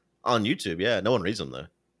videos? On YouTube, yeah. No one reads them though.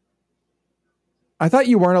 I thought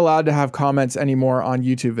you weren't allowed to have comments anymore on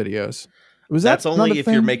YouTube videos. That's only if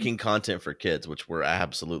you're making content for kids, which we're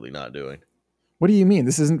absolutely not doing. What do you mean?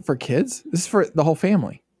 This isn't for kids? This is for the whole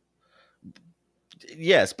family.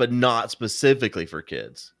 Yes, but not specifically for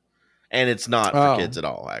kids. And it's not for kids at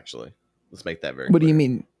all, actually. Let's make that very clear. What do you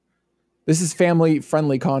mean? This is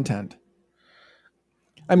family-friendly content.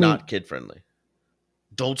 I mean, not kid-friendly.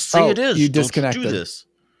 Don't say it is. You disconnected. Don't do this.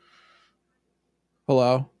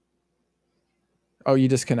 Hello? Oh, you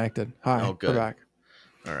disconnected. Hi. Oh, good. We're back.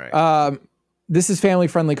 All right. This is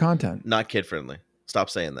family-friendly content. Not kid-friendly. Stop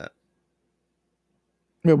saying that.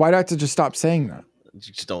 Wait, why do I have to just stop saying that?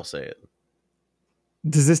 Just don't say it.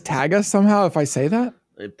 Does this tag us somehow if I say that?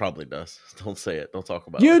 It probably does. Don't say it. Don't talk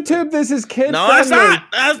about YouTube, it. this is kid-friendly. No, that's not.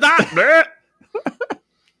 That's not.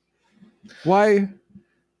 Why?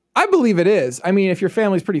 I believe it is. I mean, if your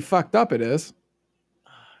family's pretty fucked up, it is.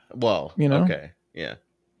 Well, you know? Okay. Yeah.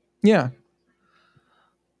 Yeah.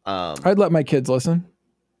 I'd let my kids listen.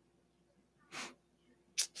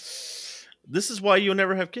 This is why you'll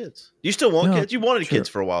never have kids. You still want kids? You wanted kids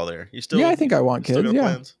for a while there. You still? Yeah, I think I want kids. Yeah.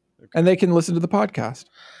 Plans? Okay. And they can listen to the podcast.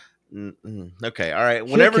 Okay. All right.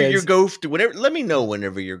 Whenever you go to, let me know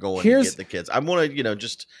whenever you're going to get the kids. I want to,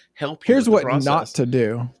 just help you. Here's what not to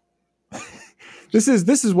do. This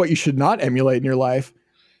is what you should not emulate in your life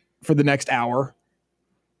for the next hour.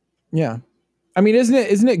 Yeah. I mean,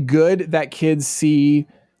 isn't it good that kids see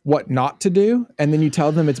what not to do and then you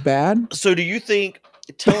tell them it's bad? So do you think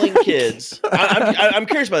telling kids, I'm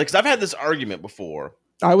curious about it because I've had this argument before.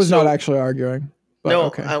 I was not actually arguing. No,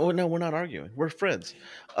 okay. No, we're not arguing. We're friends.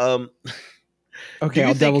 Okay,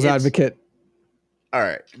 I'll devil's advocate. All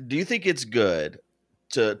right. Do you think it's good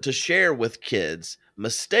to share with kids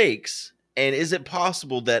mistakes? And is it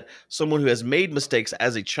possible that someone who has made mistakes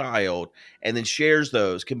as a child and then shares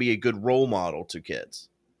those can be a good role model to kids?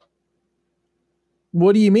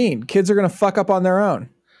 What do you mean? Kids are going to fuck up on their own.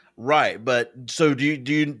 Right. But so do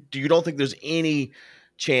you don't think there's any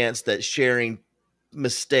chance that sharing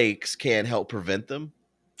mistakes can help prevent them?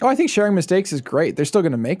 Oh, I think sharing mistakes is great. They're still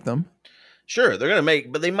going to make them. Sure, they're going to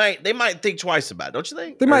but they might think twice about it, don't you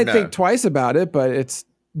think? They might think twice about it, but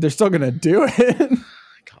they're still going to do it.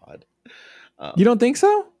 God. You don't think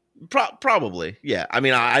so? Probably. Yeah. I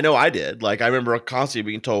mean, I know I did. Like, I remember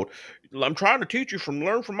constantly being told, I'm trying to teach you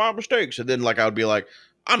learn from my mistakes. And then I would be like,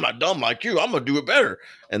 I'm not dumb like you. I'm going to do it better.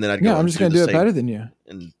 And then I'd go, I'm just going to do it better than you.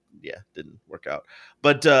 And yeah, didn't work out.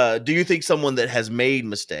 But do you think someone that has made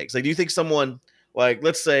mistakes, do you think someone,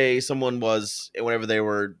 let's say someone was, whenever they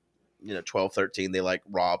were, 12, 13, they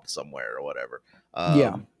robbed somewhere or whatever.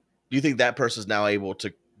 Yeah. Do you think that person's now able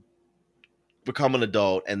to become an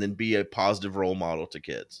adult and then be a positive role model to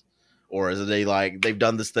kids? Or is it they've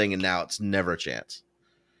done this thing and now it's never a chance?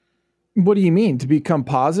 What do you mean? To become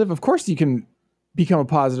positive? Of course you can become a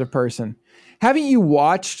positive person. Haven't you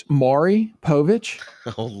watched Maury Povich?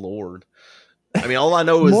 Oh, Lord. I mean, all I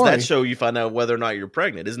know is that show you find out whether or not you're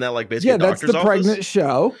pregnant. Isn't that like basically a doctor's office? Yeah, that's the pregnant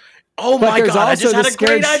show. Oh my God, I just had a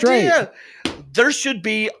great idea. There should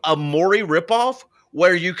be a Maury ripoff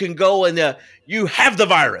where you can go and you have the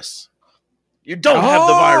virus. You don't have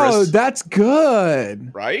the virus. Oh, that's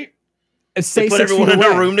good. Right? Say put everyone in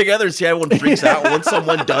a room together and see how everyone freaks out when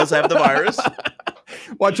someone does have the virus.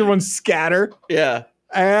 Watch everyone scatter. Yeah.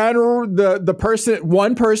 And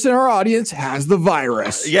one person in our audience has the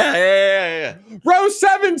virus. Yeah. Row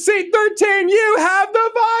 7, seat 13, you have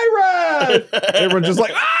the virus. Everyone's just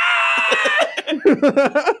like, ah!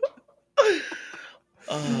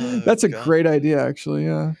 That's a great idea, actually.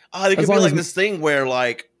 Yeah. It could be like this thing where,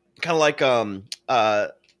 like, kind of like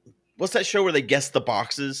what's that show where they guess the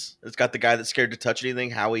boxes? It's got the guy that's scared to touch anything,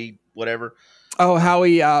 Howie, whatever. Oh,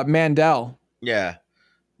 Howie Mandel. Yeah.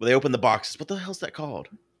 Well, they open the boxes. What the hell's that called?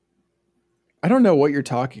 I don't know what you're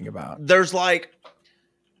talking about. There's like,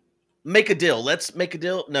 make a deal. Let's make a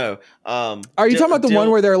deal. No. Are you talking about the one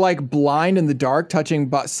where they're like blind in the dark,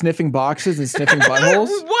 sniffing boxes and sniffing buttholes?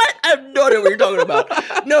 What? I have no idea what you're talking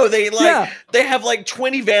about. No, they they have like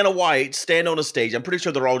 20 Vanna Whites stand on a stage. I'm pretty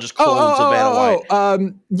sure they're all just clones of Vanna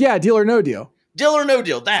White. Yeah, Deal or No Deal. Deal or No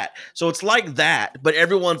Deal. That. So it's like that, but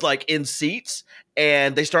everyone's like in seats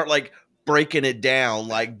and they start like breaking it down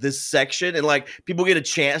like this section, and like people get a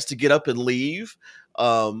chance to get up and leave.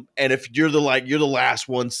 And if you're the last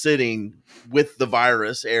one sitting with the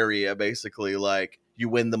virus area, basically, like, you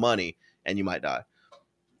win the money and you might die.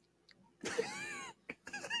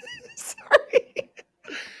 Sorry.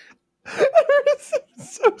 I'm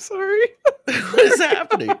so sorry. What is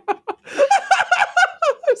happening? I'm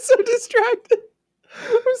so distracted.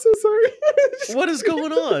 I'm so sorry. What is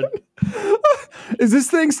going on? Is this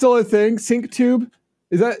thing still a thing? SyncTube?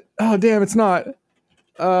 Is that? Oh, damn, it's not.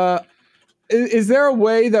 Is there a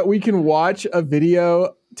way that we can watch a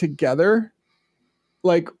video together?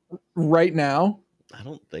 Like right now? I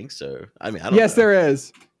don't think so. I mean, I don't know. There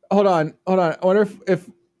is. Hold on. I wonder if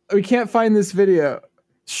we can't find this video.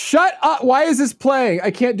 Shut up. Why is this playing?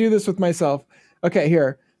 I can't do this with myself. Okay,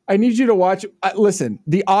 here. I need you to watch. Listen,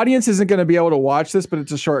 the audience isn't going to be able to watch this, but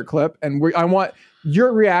it's a short clip, and I want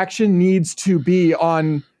your reaction needs to be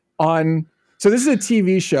on. So this is a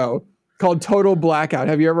TV show called Total Blackout.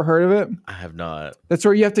 Have you ever heard of it? I have not. That's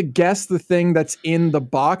where you have to guess the thing that's in the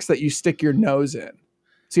box that you stick your nose in.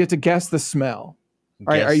 So you have to guess the smell. All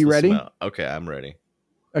right, are you ready? Smell. Okay, I'm ready.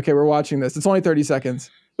 Okay, we're watching this. It's only 30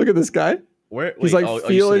 seconds. Look at this guy. Where? He's like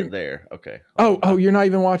feeling there. Okay. Oh, you're not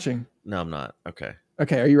even watching. No, I'm not. Okay.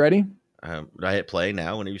 Okay, are you ready? Do I hit play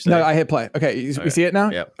now? When you say? No, I hit play. Okay, we see it now?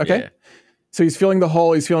 Yep. Okay. Yeah. So he's feeling the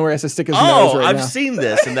hole. He's feeling where he has to stick his nose right now. I've seen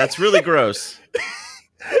this, and that's really gross.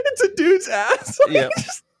 It's a dude's ass. Yeah.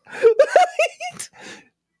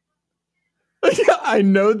 I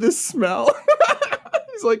know this smell.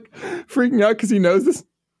 He's like freaking out because he knows this.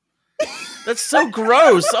 That's so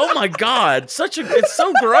gross. Oh my God. It's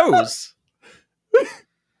so gross.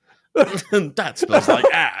 That smells like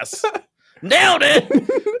ass. Nailed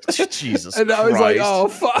it. Jesus and I was like, oh,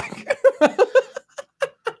 fuck.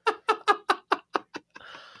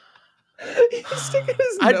 He's sticking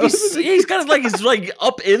his nose. He's kind of like, he's like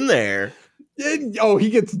up in there. Oh, he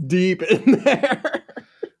gets deep in there.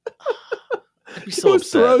 He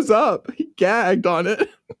almost throws up. He gagged on it.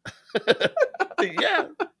 Yeah.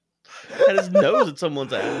 Had his nose at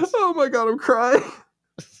someone's ass. Oh my God, I'm crying.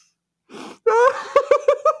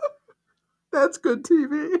 That's good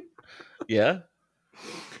TV. Yeah.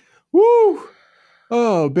 Woo.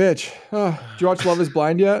 Oh, bitch. Did you watch Love is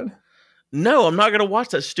Blind yet? No, I'm not going to watch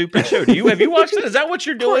that stupid show. Have you watched it? Is that what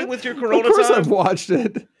you're doing with your Corona time? Of course I've watched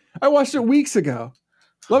it. I watched it weeks ago.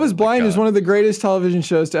 Love is Blind is one of the greatest television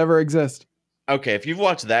shows to ever exist. Okay, if you've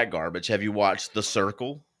watched that garbage, have you watched The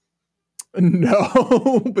Circle?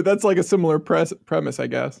 No, but that's like a similar premise, I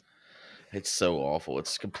guess. It's so awful.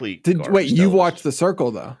 It's complete Wait, you watched The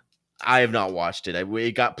Circle, though? I have not watched it.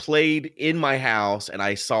 It got played in my house, and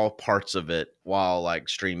I saw parts of it while like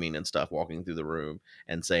streaming and stuff, walking through the room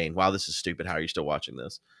and saying, wow, this is stupid. How are you still watching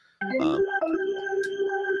this? I'm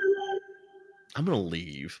going to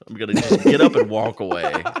leave. I'm going to just get up and walk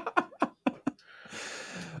away.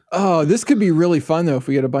 Oh, this could be really fun, though, if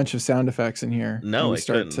we get a bunch of sound effects in here. No, we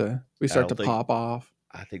start to pop off.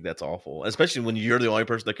 I think that's awful, especially when you're the only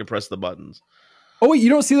person that can press the buttons. Oh, wait, you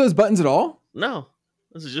don't see those buttons at all? No.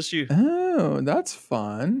 This is just you. Oh, that's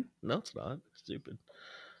fun. No, it's not. It's stupid.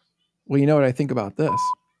 Well, you know what I think about this?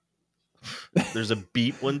 There's a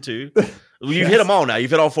beep one, too. You've hit them all now.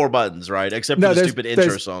 You've hit all 4 buttons, right? Except for the stupid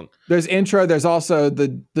intro song. There's intro. There's also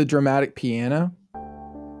the dramatic piano.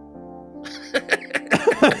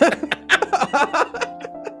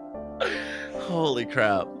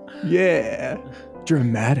 crap. Yeah.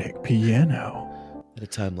 Dramatic piano. At a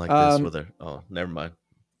time like this with oh, never mind.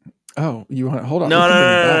 Oh, you want to hold on? No,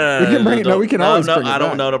 we can bring it back. We can always bring it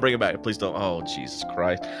back. Don't bring it back. Please don't. Oh, Jesus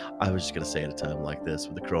Christ. I was just going to say at a time like this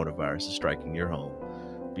with the coronavirus is striking your home,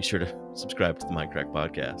 be sure to subscribe to the Mindcrack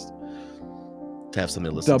podcast to have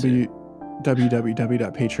something to listen to.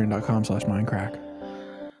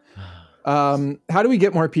 www.patreon.com/Mindcrack. How do we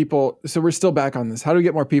get more people? So we're still back on this. How do we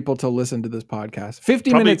get more people to listen to this podcast?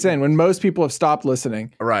 50 minutes in, when most people have stopped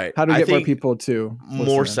listening. Right. How do we get more people to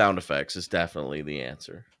more sound effects is definitely the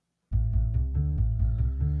answer.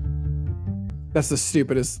 That's the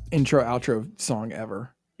stupidest intro outro song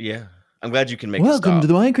ever. Yeah. I'm glad you can make Welcome to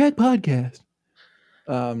the Mindcrack podcast.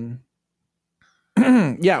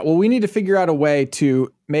 Yeah, well, we need to figure out a way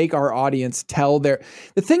to make our audience tell the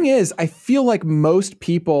thing is, I feel like most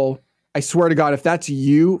people, I swear to God, if that's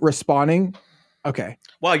you responding, okay.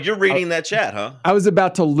 Wow, you're reading that chat, huh? I was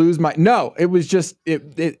about to lose no, it was just,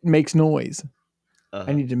 it makes noise.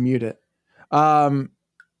 I need to mute it.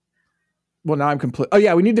 Well, now I'm complete. Oh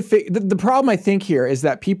yeah, we need to the problem I think here is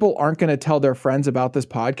that people aren't going to tell their friends about this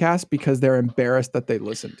podcast because they're embarrassed that they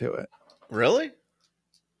listen to it. Really?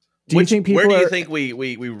 You think people where do you think we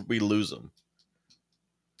lose them?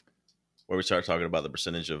 Where we start talking about the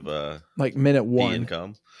percentage of like minute one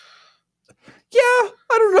income? Yeah, I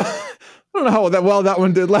don't know. I don't know how that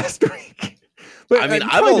one did last week. But I mean,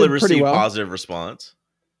 I've only received positive response.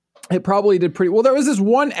 It probably did pretty well. There was this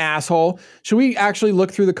one asshole. Should we actually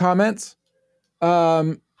look through the comments?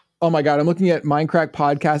 Oh my God, I'm looking at Mindcrack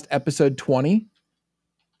podcast episode 20.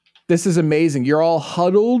 This is amazing. You're all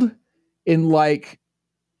huddled in like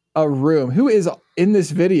a room. Who is in this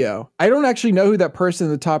video? I don't actually know who that person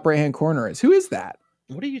in the top right-hand corner is. Who is that?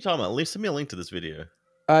 What are you talking about? Send me a link to this video.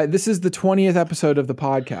 This is the 20th episode of the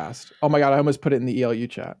podcast. Oh my God, I almost put it in the ELU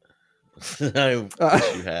chat. I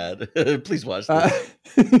wish you had. Please watch this.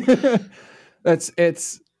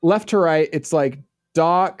 It's left to right. It's like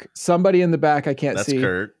Doc, somebody in the back I can't see. That's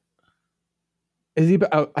Kurt. Is he?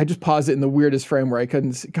 I just paused it in the weirdest frame where I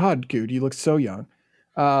couldn't see. God, dude, you look so young.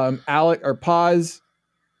 Alec or pause.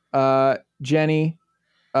 Jenny.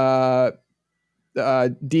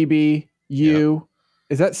 DB. You. Yep.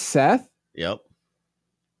 Is that Seth? Yep.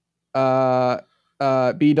 BOO.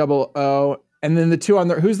 And then the two on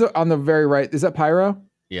the very right? Is that Pyro?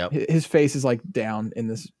 Yep. His face is like down in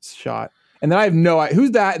this shot. And then I have no idea.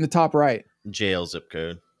 Who's that in the top right? JL zip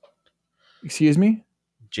code. Excuse me?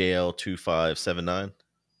 JL 2579.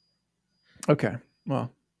 Okay.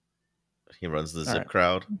 Well. He runs the Zip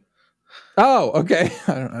Crowd. Oh, okay.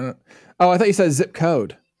 I don't. Oh, I thought you said zip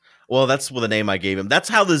code. Well, that's the name I gave him. That's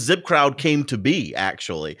how the Zip Crowd came to be,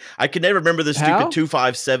 actually. I could never remember the stupid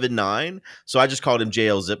 2579, so I just called him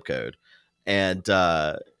JL Zip Code. And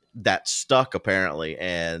that stuck, apparently.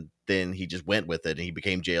 And then he just went with it, and he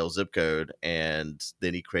became JL Zip Code. And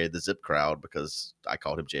then he created the Zip Crowd because I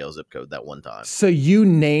called him JL Zip Code that one time. So you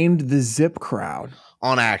named the Zip Crowd?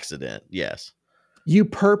 On accident, yes. You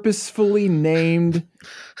purposefully named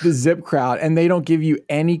the Zip Crowd, and they don't give you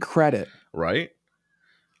any credit. Right?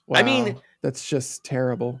 Wow, I mean, that's just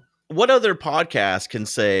terrible. What other podcast can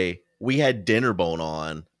say we had Dinnerbone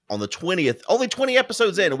on the 20th, only 20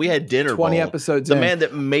 episodes in, and we had Dinnerbone, 20 episodes the man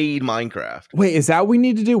that made Minecraft. Wait, is that what we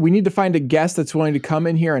need to do? We need to find a guest that's willing to come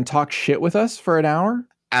in here and talk shit with us for an hour?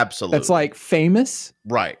 Absolutely. That's like famous?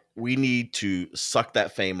 Right. We need to suck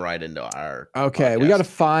that fame right into our Okay, podcast. We got to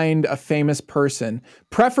find a famous person,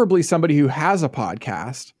 preferably somebody who has a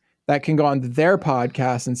podcast that can go on their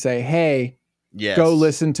podcast and say, hey, yes, go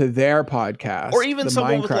listen to their podcast. Or even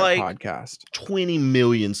someone Minecraft with like podcast. 20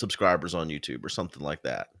 million subscribers on YouTube or something like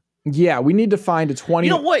that. Yeah, we need to find a 20.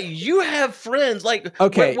 You know what? You have friends like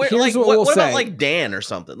okay. Here's what we'll say. What about like Dan or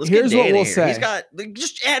something? Here's what we'll say. He's got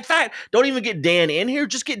just in fact, don't even get Dan in here.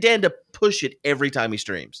 Just get Dan to push it every time he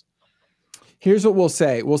streams. Here's what we'll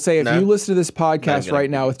say. We'll say if you listen to this podcast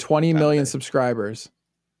right now with 20 million subscribers,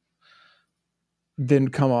 then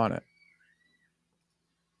come on it.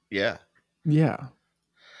 Yeah. Yeah.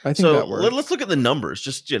 I think that works. Let's look at the numbers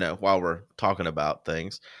just, while we're talking about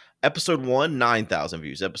things. Episode 1, 9,000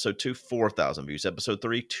 views. Episode 2, 4,000 views. Episode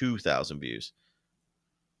 3, 2,000 views.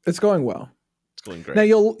 It's going well. It's going great. Now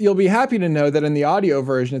you'll be happy to know that in the audio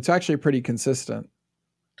version, it's actually pretty consistent.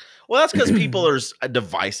 Well, that's because people's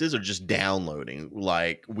devices are just downloading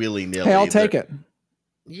like willy-nilly. Hey, I'll take it.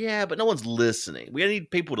 Yeah, but no one's listening. We need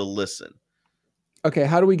people to listen. Okay,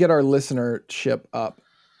 how do we get our listenership up?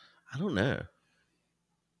 I don't know.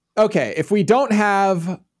 Okay, if we don't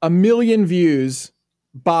have 1 million views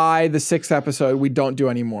by the 6th episode, we don't do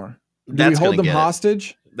anymore. Do we hold them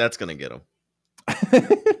hostage? That's going to get them.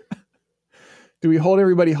 Do we hold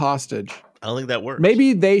everybody hostage? I don't think that works.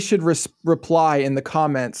 Maybe they should reply in the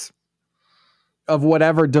comments of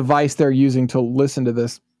whatever device they're using to listen to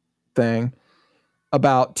this thing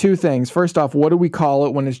about two things. First off, what do we call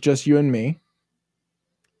it when it's just you and me?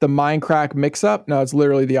 The Minecraft mix-up? No, it's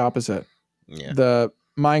literally the opposite. Yeah. The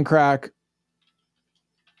Minecraft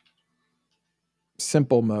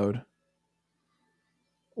simple mode.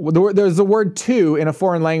 There's the word two in a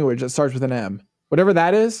foreign language that starts with an M. Whatever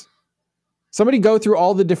that is, somebody go through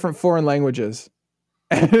all the different foreign languages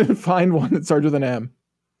and find one that starts with an M.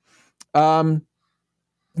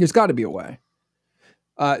 There's got to be a way.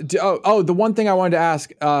 The one thing I wanted to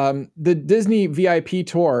ask, the Disney VIP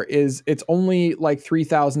tour it's only like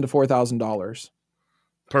 $3,000 to $4,000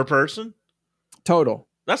 per person total.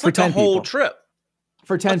 That's like the whole people. Trip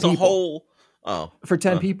for 10 That's people. For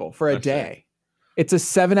 10 people for a day. It's a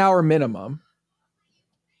 7-hour minimum.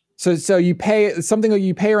 So you pay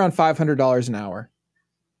around $500 an hour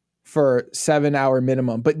for 7-hour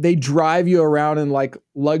minimum, but they drive you around in like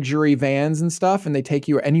luxury vans and stuff, and they take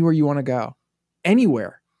you anywhere you want to go.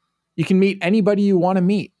 Anywhere. You can meet anybody you want to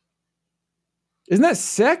meet. Isn't that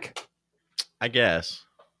sick? I guess.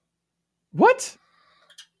 What?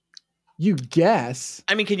 You guess?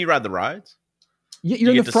 I mean, can you ride the rides?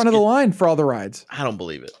 You're in the front of the line for all the rides. I don't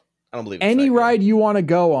believe it. Any ride you want to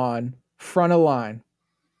go on, front of line.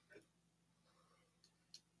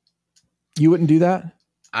 You wouldn't do that?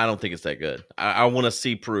 I don't think it's that good. I want to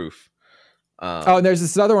see proof. And there's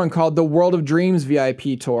this other one called the World of Dreams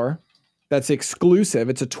VIP tour. That's exclusive.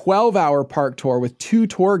 It's a 12-hour park tour with 2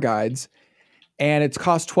 tour guides, and it's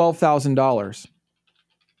cost $12,000.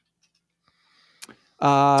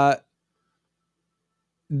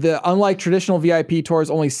 Unlike traditional VIP tours,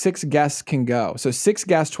 only 6 guests can go. So 6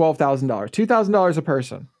 guests, $12,000, $2,000 a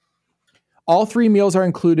person. All 3 meals are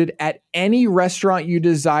included at any restaurant you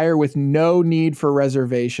desire with no need for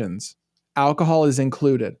reservations. Alcohol is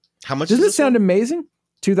included. How much? Doesn't it sound amazing?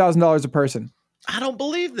 $2,000 a person. I don't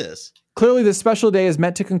believe this. Clearly, this special day is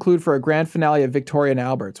meant to conclude for a grand finale at Victoria and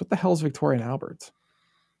Albert's. What the hell is Victoria and Albert's?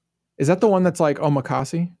 Is that the one that's like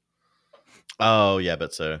Omakase? Oh, yeah,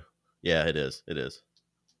 but so. Yeah, it is. It is.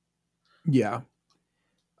 Yeah.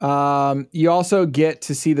 You also get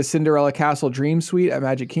to see the Cinderella Castle Dream Suite at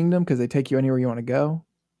Magic Kingdom because they take you anywhere you want to go.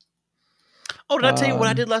 Oh, did I tell you what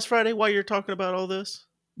I did last Friday while you're talking about all this?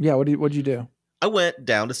 Yeah, what'd you do? I went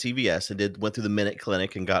down to CVS and went through the Minute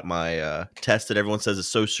Clinic and got my test that everyone says is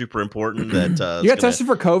so super important that you got tested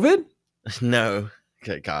for COVID? No,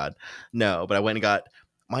 good God, no. But I went and got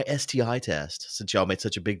my STI test since y'all made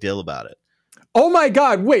such a big deal about it. Oh my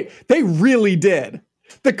God! Wait, they really did.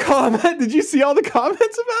 The comment? Did you see all the comments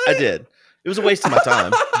about it? I did. It was a waste of my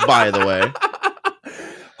time, by the way.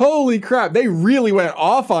 Holy crap! They really went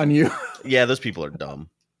off on you. Yeah, those people are dumb.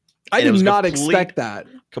 I did not expect that.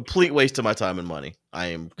 Complete waste of my time and money. I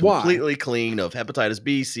am completely clean of hepatitis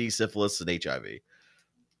B, C, syphilis, and HIV.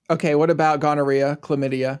 Okay, what about gonorrhea,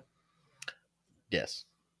 chlamydia? Yes.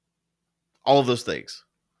 All of those things.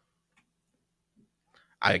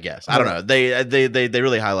 I guess. I don't know. They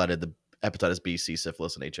really highlighted the hepatitis B, C,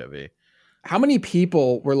 syphilis, and HIV. How many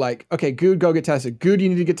people were like, okay, Good, go get tested. Good, you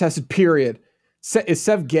need to get tested, period. Is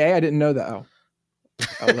Sev gay? I didn't know that.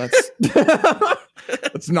 Oh, that's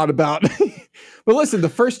that's not about. But listen, the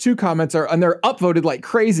first 2 comments and they're upvoted like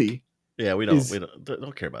crazy. Yeah, we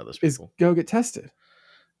don't care about those people. Is go get tested.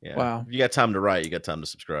 Yeah. Wow. If you got time to write, you got time to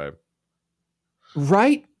subscribe.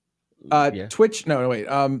 Right? Yeah. Twitch. No, wait.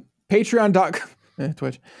 Patreon.com.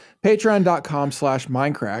 Twitch.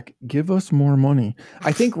 Patreon.com/Minecraft. Give us more money.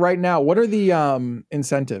 I think right now, what are the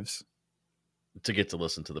incentives? To get to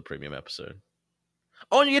listen to the premium episode.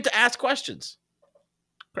 Oh, and you get to ask questions.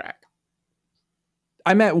 Crack.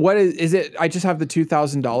 I meant, what is it? I just have the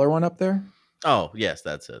 $2,000 one up there. Oh, yes,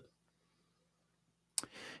 that's it.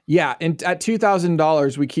 Yeah, and at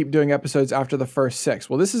 $2,000, we keep doing episodes after the first 6.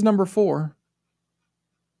 Well, this is number 4.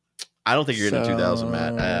 I don't think you're into 2,000,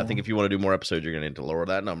 Matt. I think if you want to do more episodes, you're going to need to lower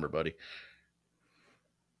that number, buddy.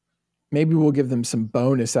 Maybe we'll give them some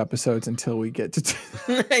bonus episodes until we get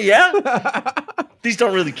to. Yeah, these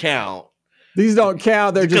don't really count. These don't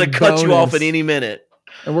count. They're just going to cut you off at any minute,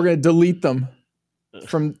 and we're going to delete them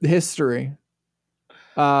from history.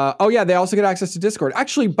 Oh yeah, they also get access to Discord.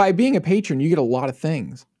 Actually, by being a patron, you get a lot of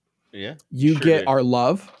things. Yeah, you get our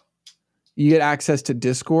love. You get access to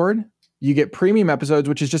Discord. You get premium episodes,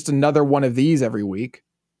 which is just another one of these every week.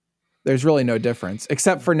 There's really no difference,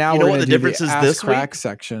 except for now. You know what the difference is this week?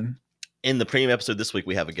 Section. In the premium episode this week,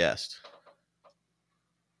 we have a guest.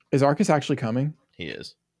 Is Arcus actually coming? He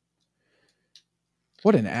is.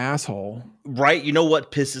 What an asshole. Right? You know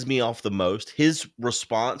what pisses me off the most? His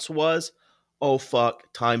response was, oh,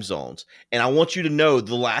 fuck, time zones. And I want you to know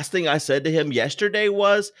the last thing I said to him yesterday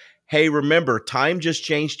was, hey, remember, time just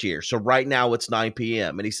changed here. So right now it's 9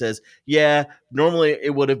 p.m. And he says, yeah, normally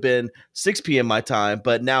it would have been 6 p.m. my time,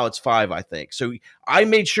 but now it's 5, I think. So I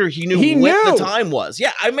made sure he knew when the time was.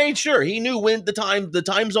 Yeah, I made sure he knew when the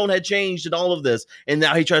time zone had changed and all of this. And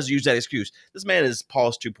now he tries to use that excuse. This man is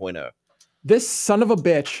Pause 2.0. This son of a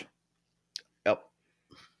bitch. Yep.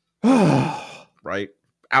 Right?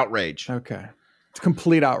 Outrage. Okay. It's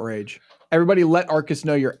complete outrage. Everybody let Arcus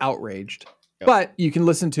know you're outraged. Yep. But you can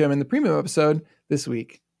listen to him in the premium episode this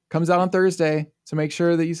week. Comes out on Thursday, so make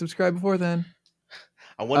sure that you subscribe before then.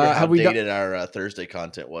 I wonder how dated our Thursday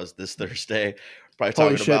content was this Thursday. Probably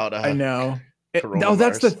talking about I know. No,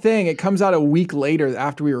 that's the thing. It comes out a week later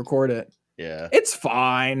after we record it. Yeah. It's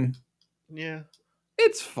fine. Yeah.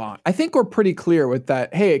 It's fine. I think we're pretty clear with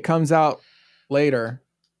that. Hey, it comes out later.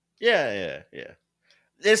 Yeah.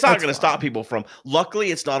 It's not going to stop people from.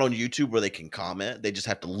 Luckily, it's not on YouTube where they can comment. They just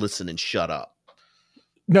have to listen and shut up.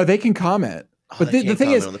 No, they can comment. But the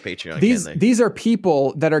thing is, on the Patreon, these are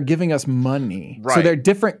people that are giving us money. Right. So they're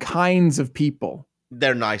different kinds of people.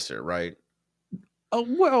 They're nicer, right? Oh,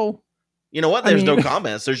 well. You know what? There's no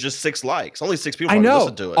comments. There's just 6 likes. Only 6 people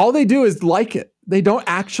listen to it. All they do is like it. They don't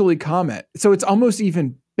actually comment. So it's almost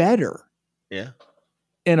even better. Yeah.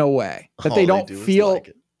 In a way. That they don't feel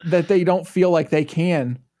that they don't feel like they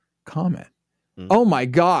can comment. Mm-hmm. Oh my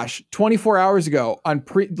gosh. 24 hours ago on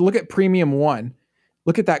look at Premium 1.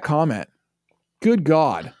 Look at that comment. Good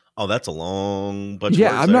God. Oh, that's a long bunch of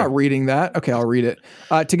words I'm not reading that. Okay, I'll read it.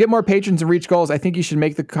 To get more patrons and reach goals, I think you should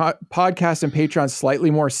make the podcast and Patreon slightly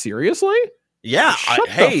more seriously. Yeah. Shut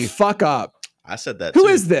the fuck up. I said that Who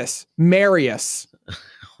is this? Marius.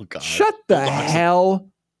 Oh, God. Shut the hell.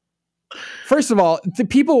 First of all, the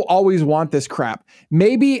people always want this crap.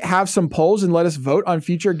 Maybe have some polls and let us vote on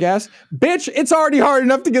future guests. Bitch, it's already hard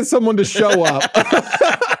enough to get someone to show up.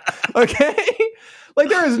 Okay? Like,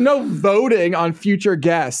 there is no voting on future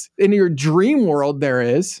guests. In your dream world, there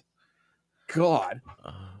is. God.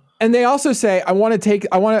 And they also say, I want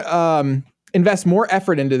to invest more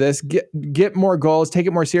effort into this, get more goals, take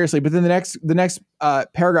it more seriously. But then the next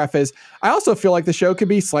paragraph is, I also feel like the show could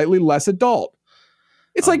be slightly less adult.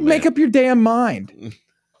 It's make up your damn mind.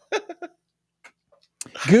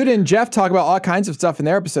 Good and Jeff talk about all kinds of stuff in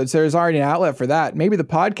their episodes, so there's already an outlet for that. Maybe the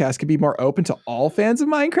podcast could be more open to all fans of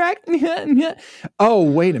Minecraft. Oh,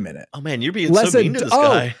 wait a minute. Oh, man, you're being so mean to this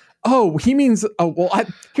guy. Oh, he means,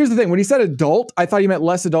 here's the thing. When he said adult, I thought he meant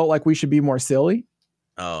less adult, like we should be more silly.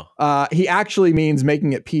 Oh. He actually means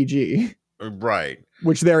making it PG. Right.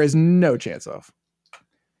 Which there is no chance of.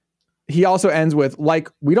 He also ends with,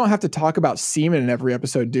 we don't have to talk about semen in every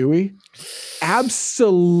episode, do we?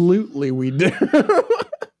 Absolutely we do.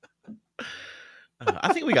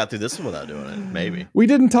 I think we got through this one without doing it. Maybe. We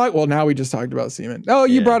didn't talk. Well, now we just talked about semen. Oh,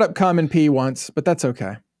 you brought up cum and pee once, but that's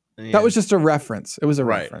okay. Yeah. That was just a reference. It was a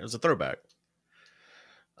reference. It was a throwback.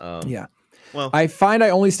 Yeah. Well, I find I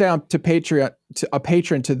only stay on to a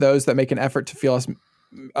patron to those that make an effort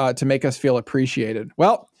to make us feel appreciated.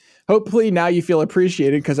 Well, hopefully now you feel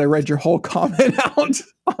appreciated because I read your whole comment out on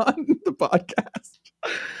the podcast.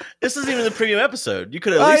 This isn't even the premium episode. You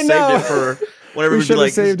could have at least saved it for whenever we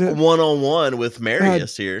do one-on-one with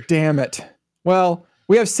Marius here. Damn it. Well,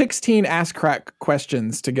 we have 16 Ask Crack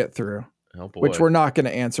questions to get through, which we're not going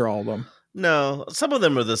to answer all of them. No, some of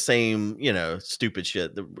them are the same, stupid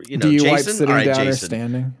shit. Do you Jason? Wipe sitting down Jason. or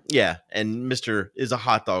standing? Yeah, and Mr. Is a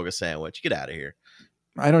hot dog a sandwich? Get out of here.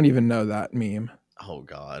 I don't even know that meme. Oh,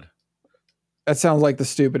 God. That sounds like the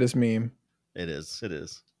stupidest meme. It is.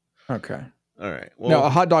 Okay. All right. Well, no, a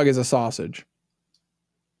hot dog is a sausage.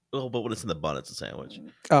 Well, but when it's in the bun, it's a sandwich.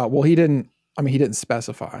 Oh, well, he didn't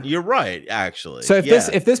specify. You're right, actually. So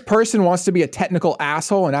if this person wants to be a technical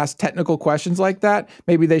asshole and ask technical questions like that,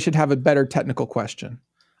 maybe they should have a better technical question.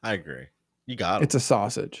 I agree. You got it. It's a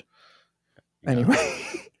sausage. Anyway.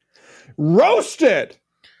 Roasted!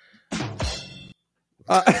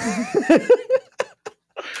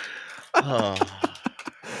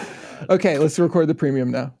 Okay, let's record the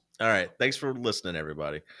premium now. All right. Thanks for listening,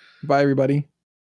 everybody. Bye, everybody.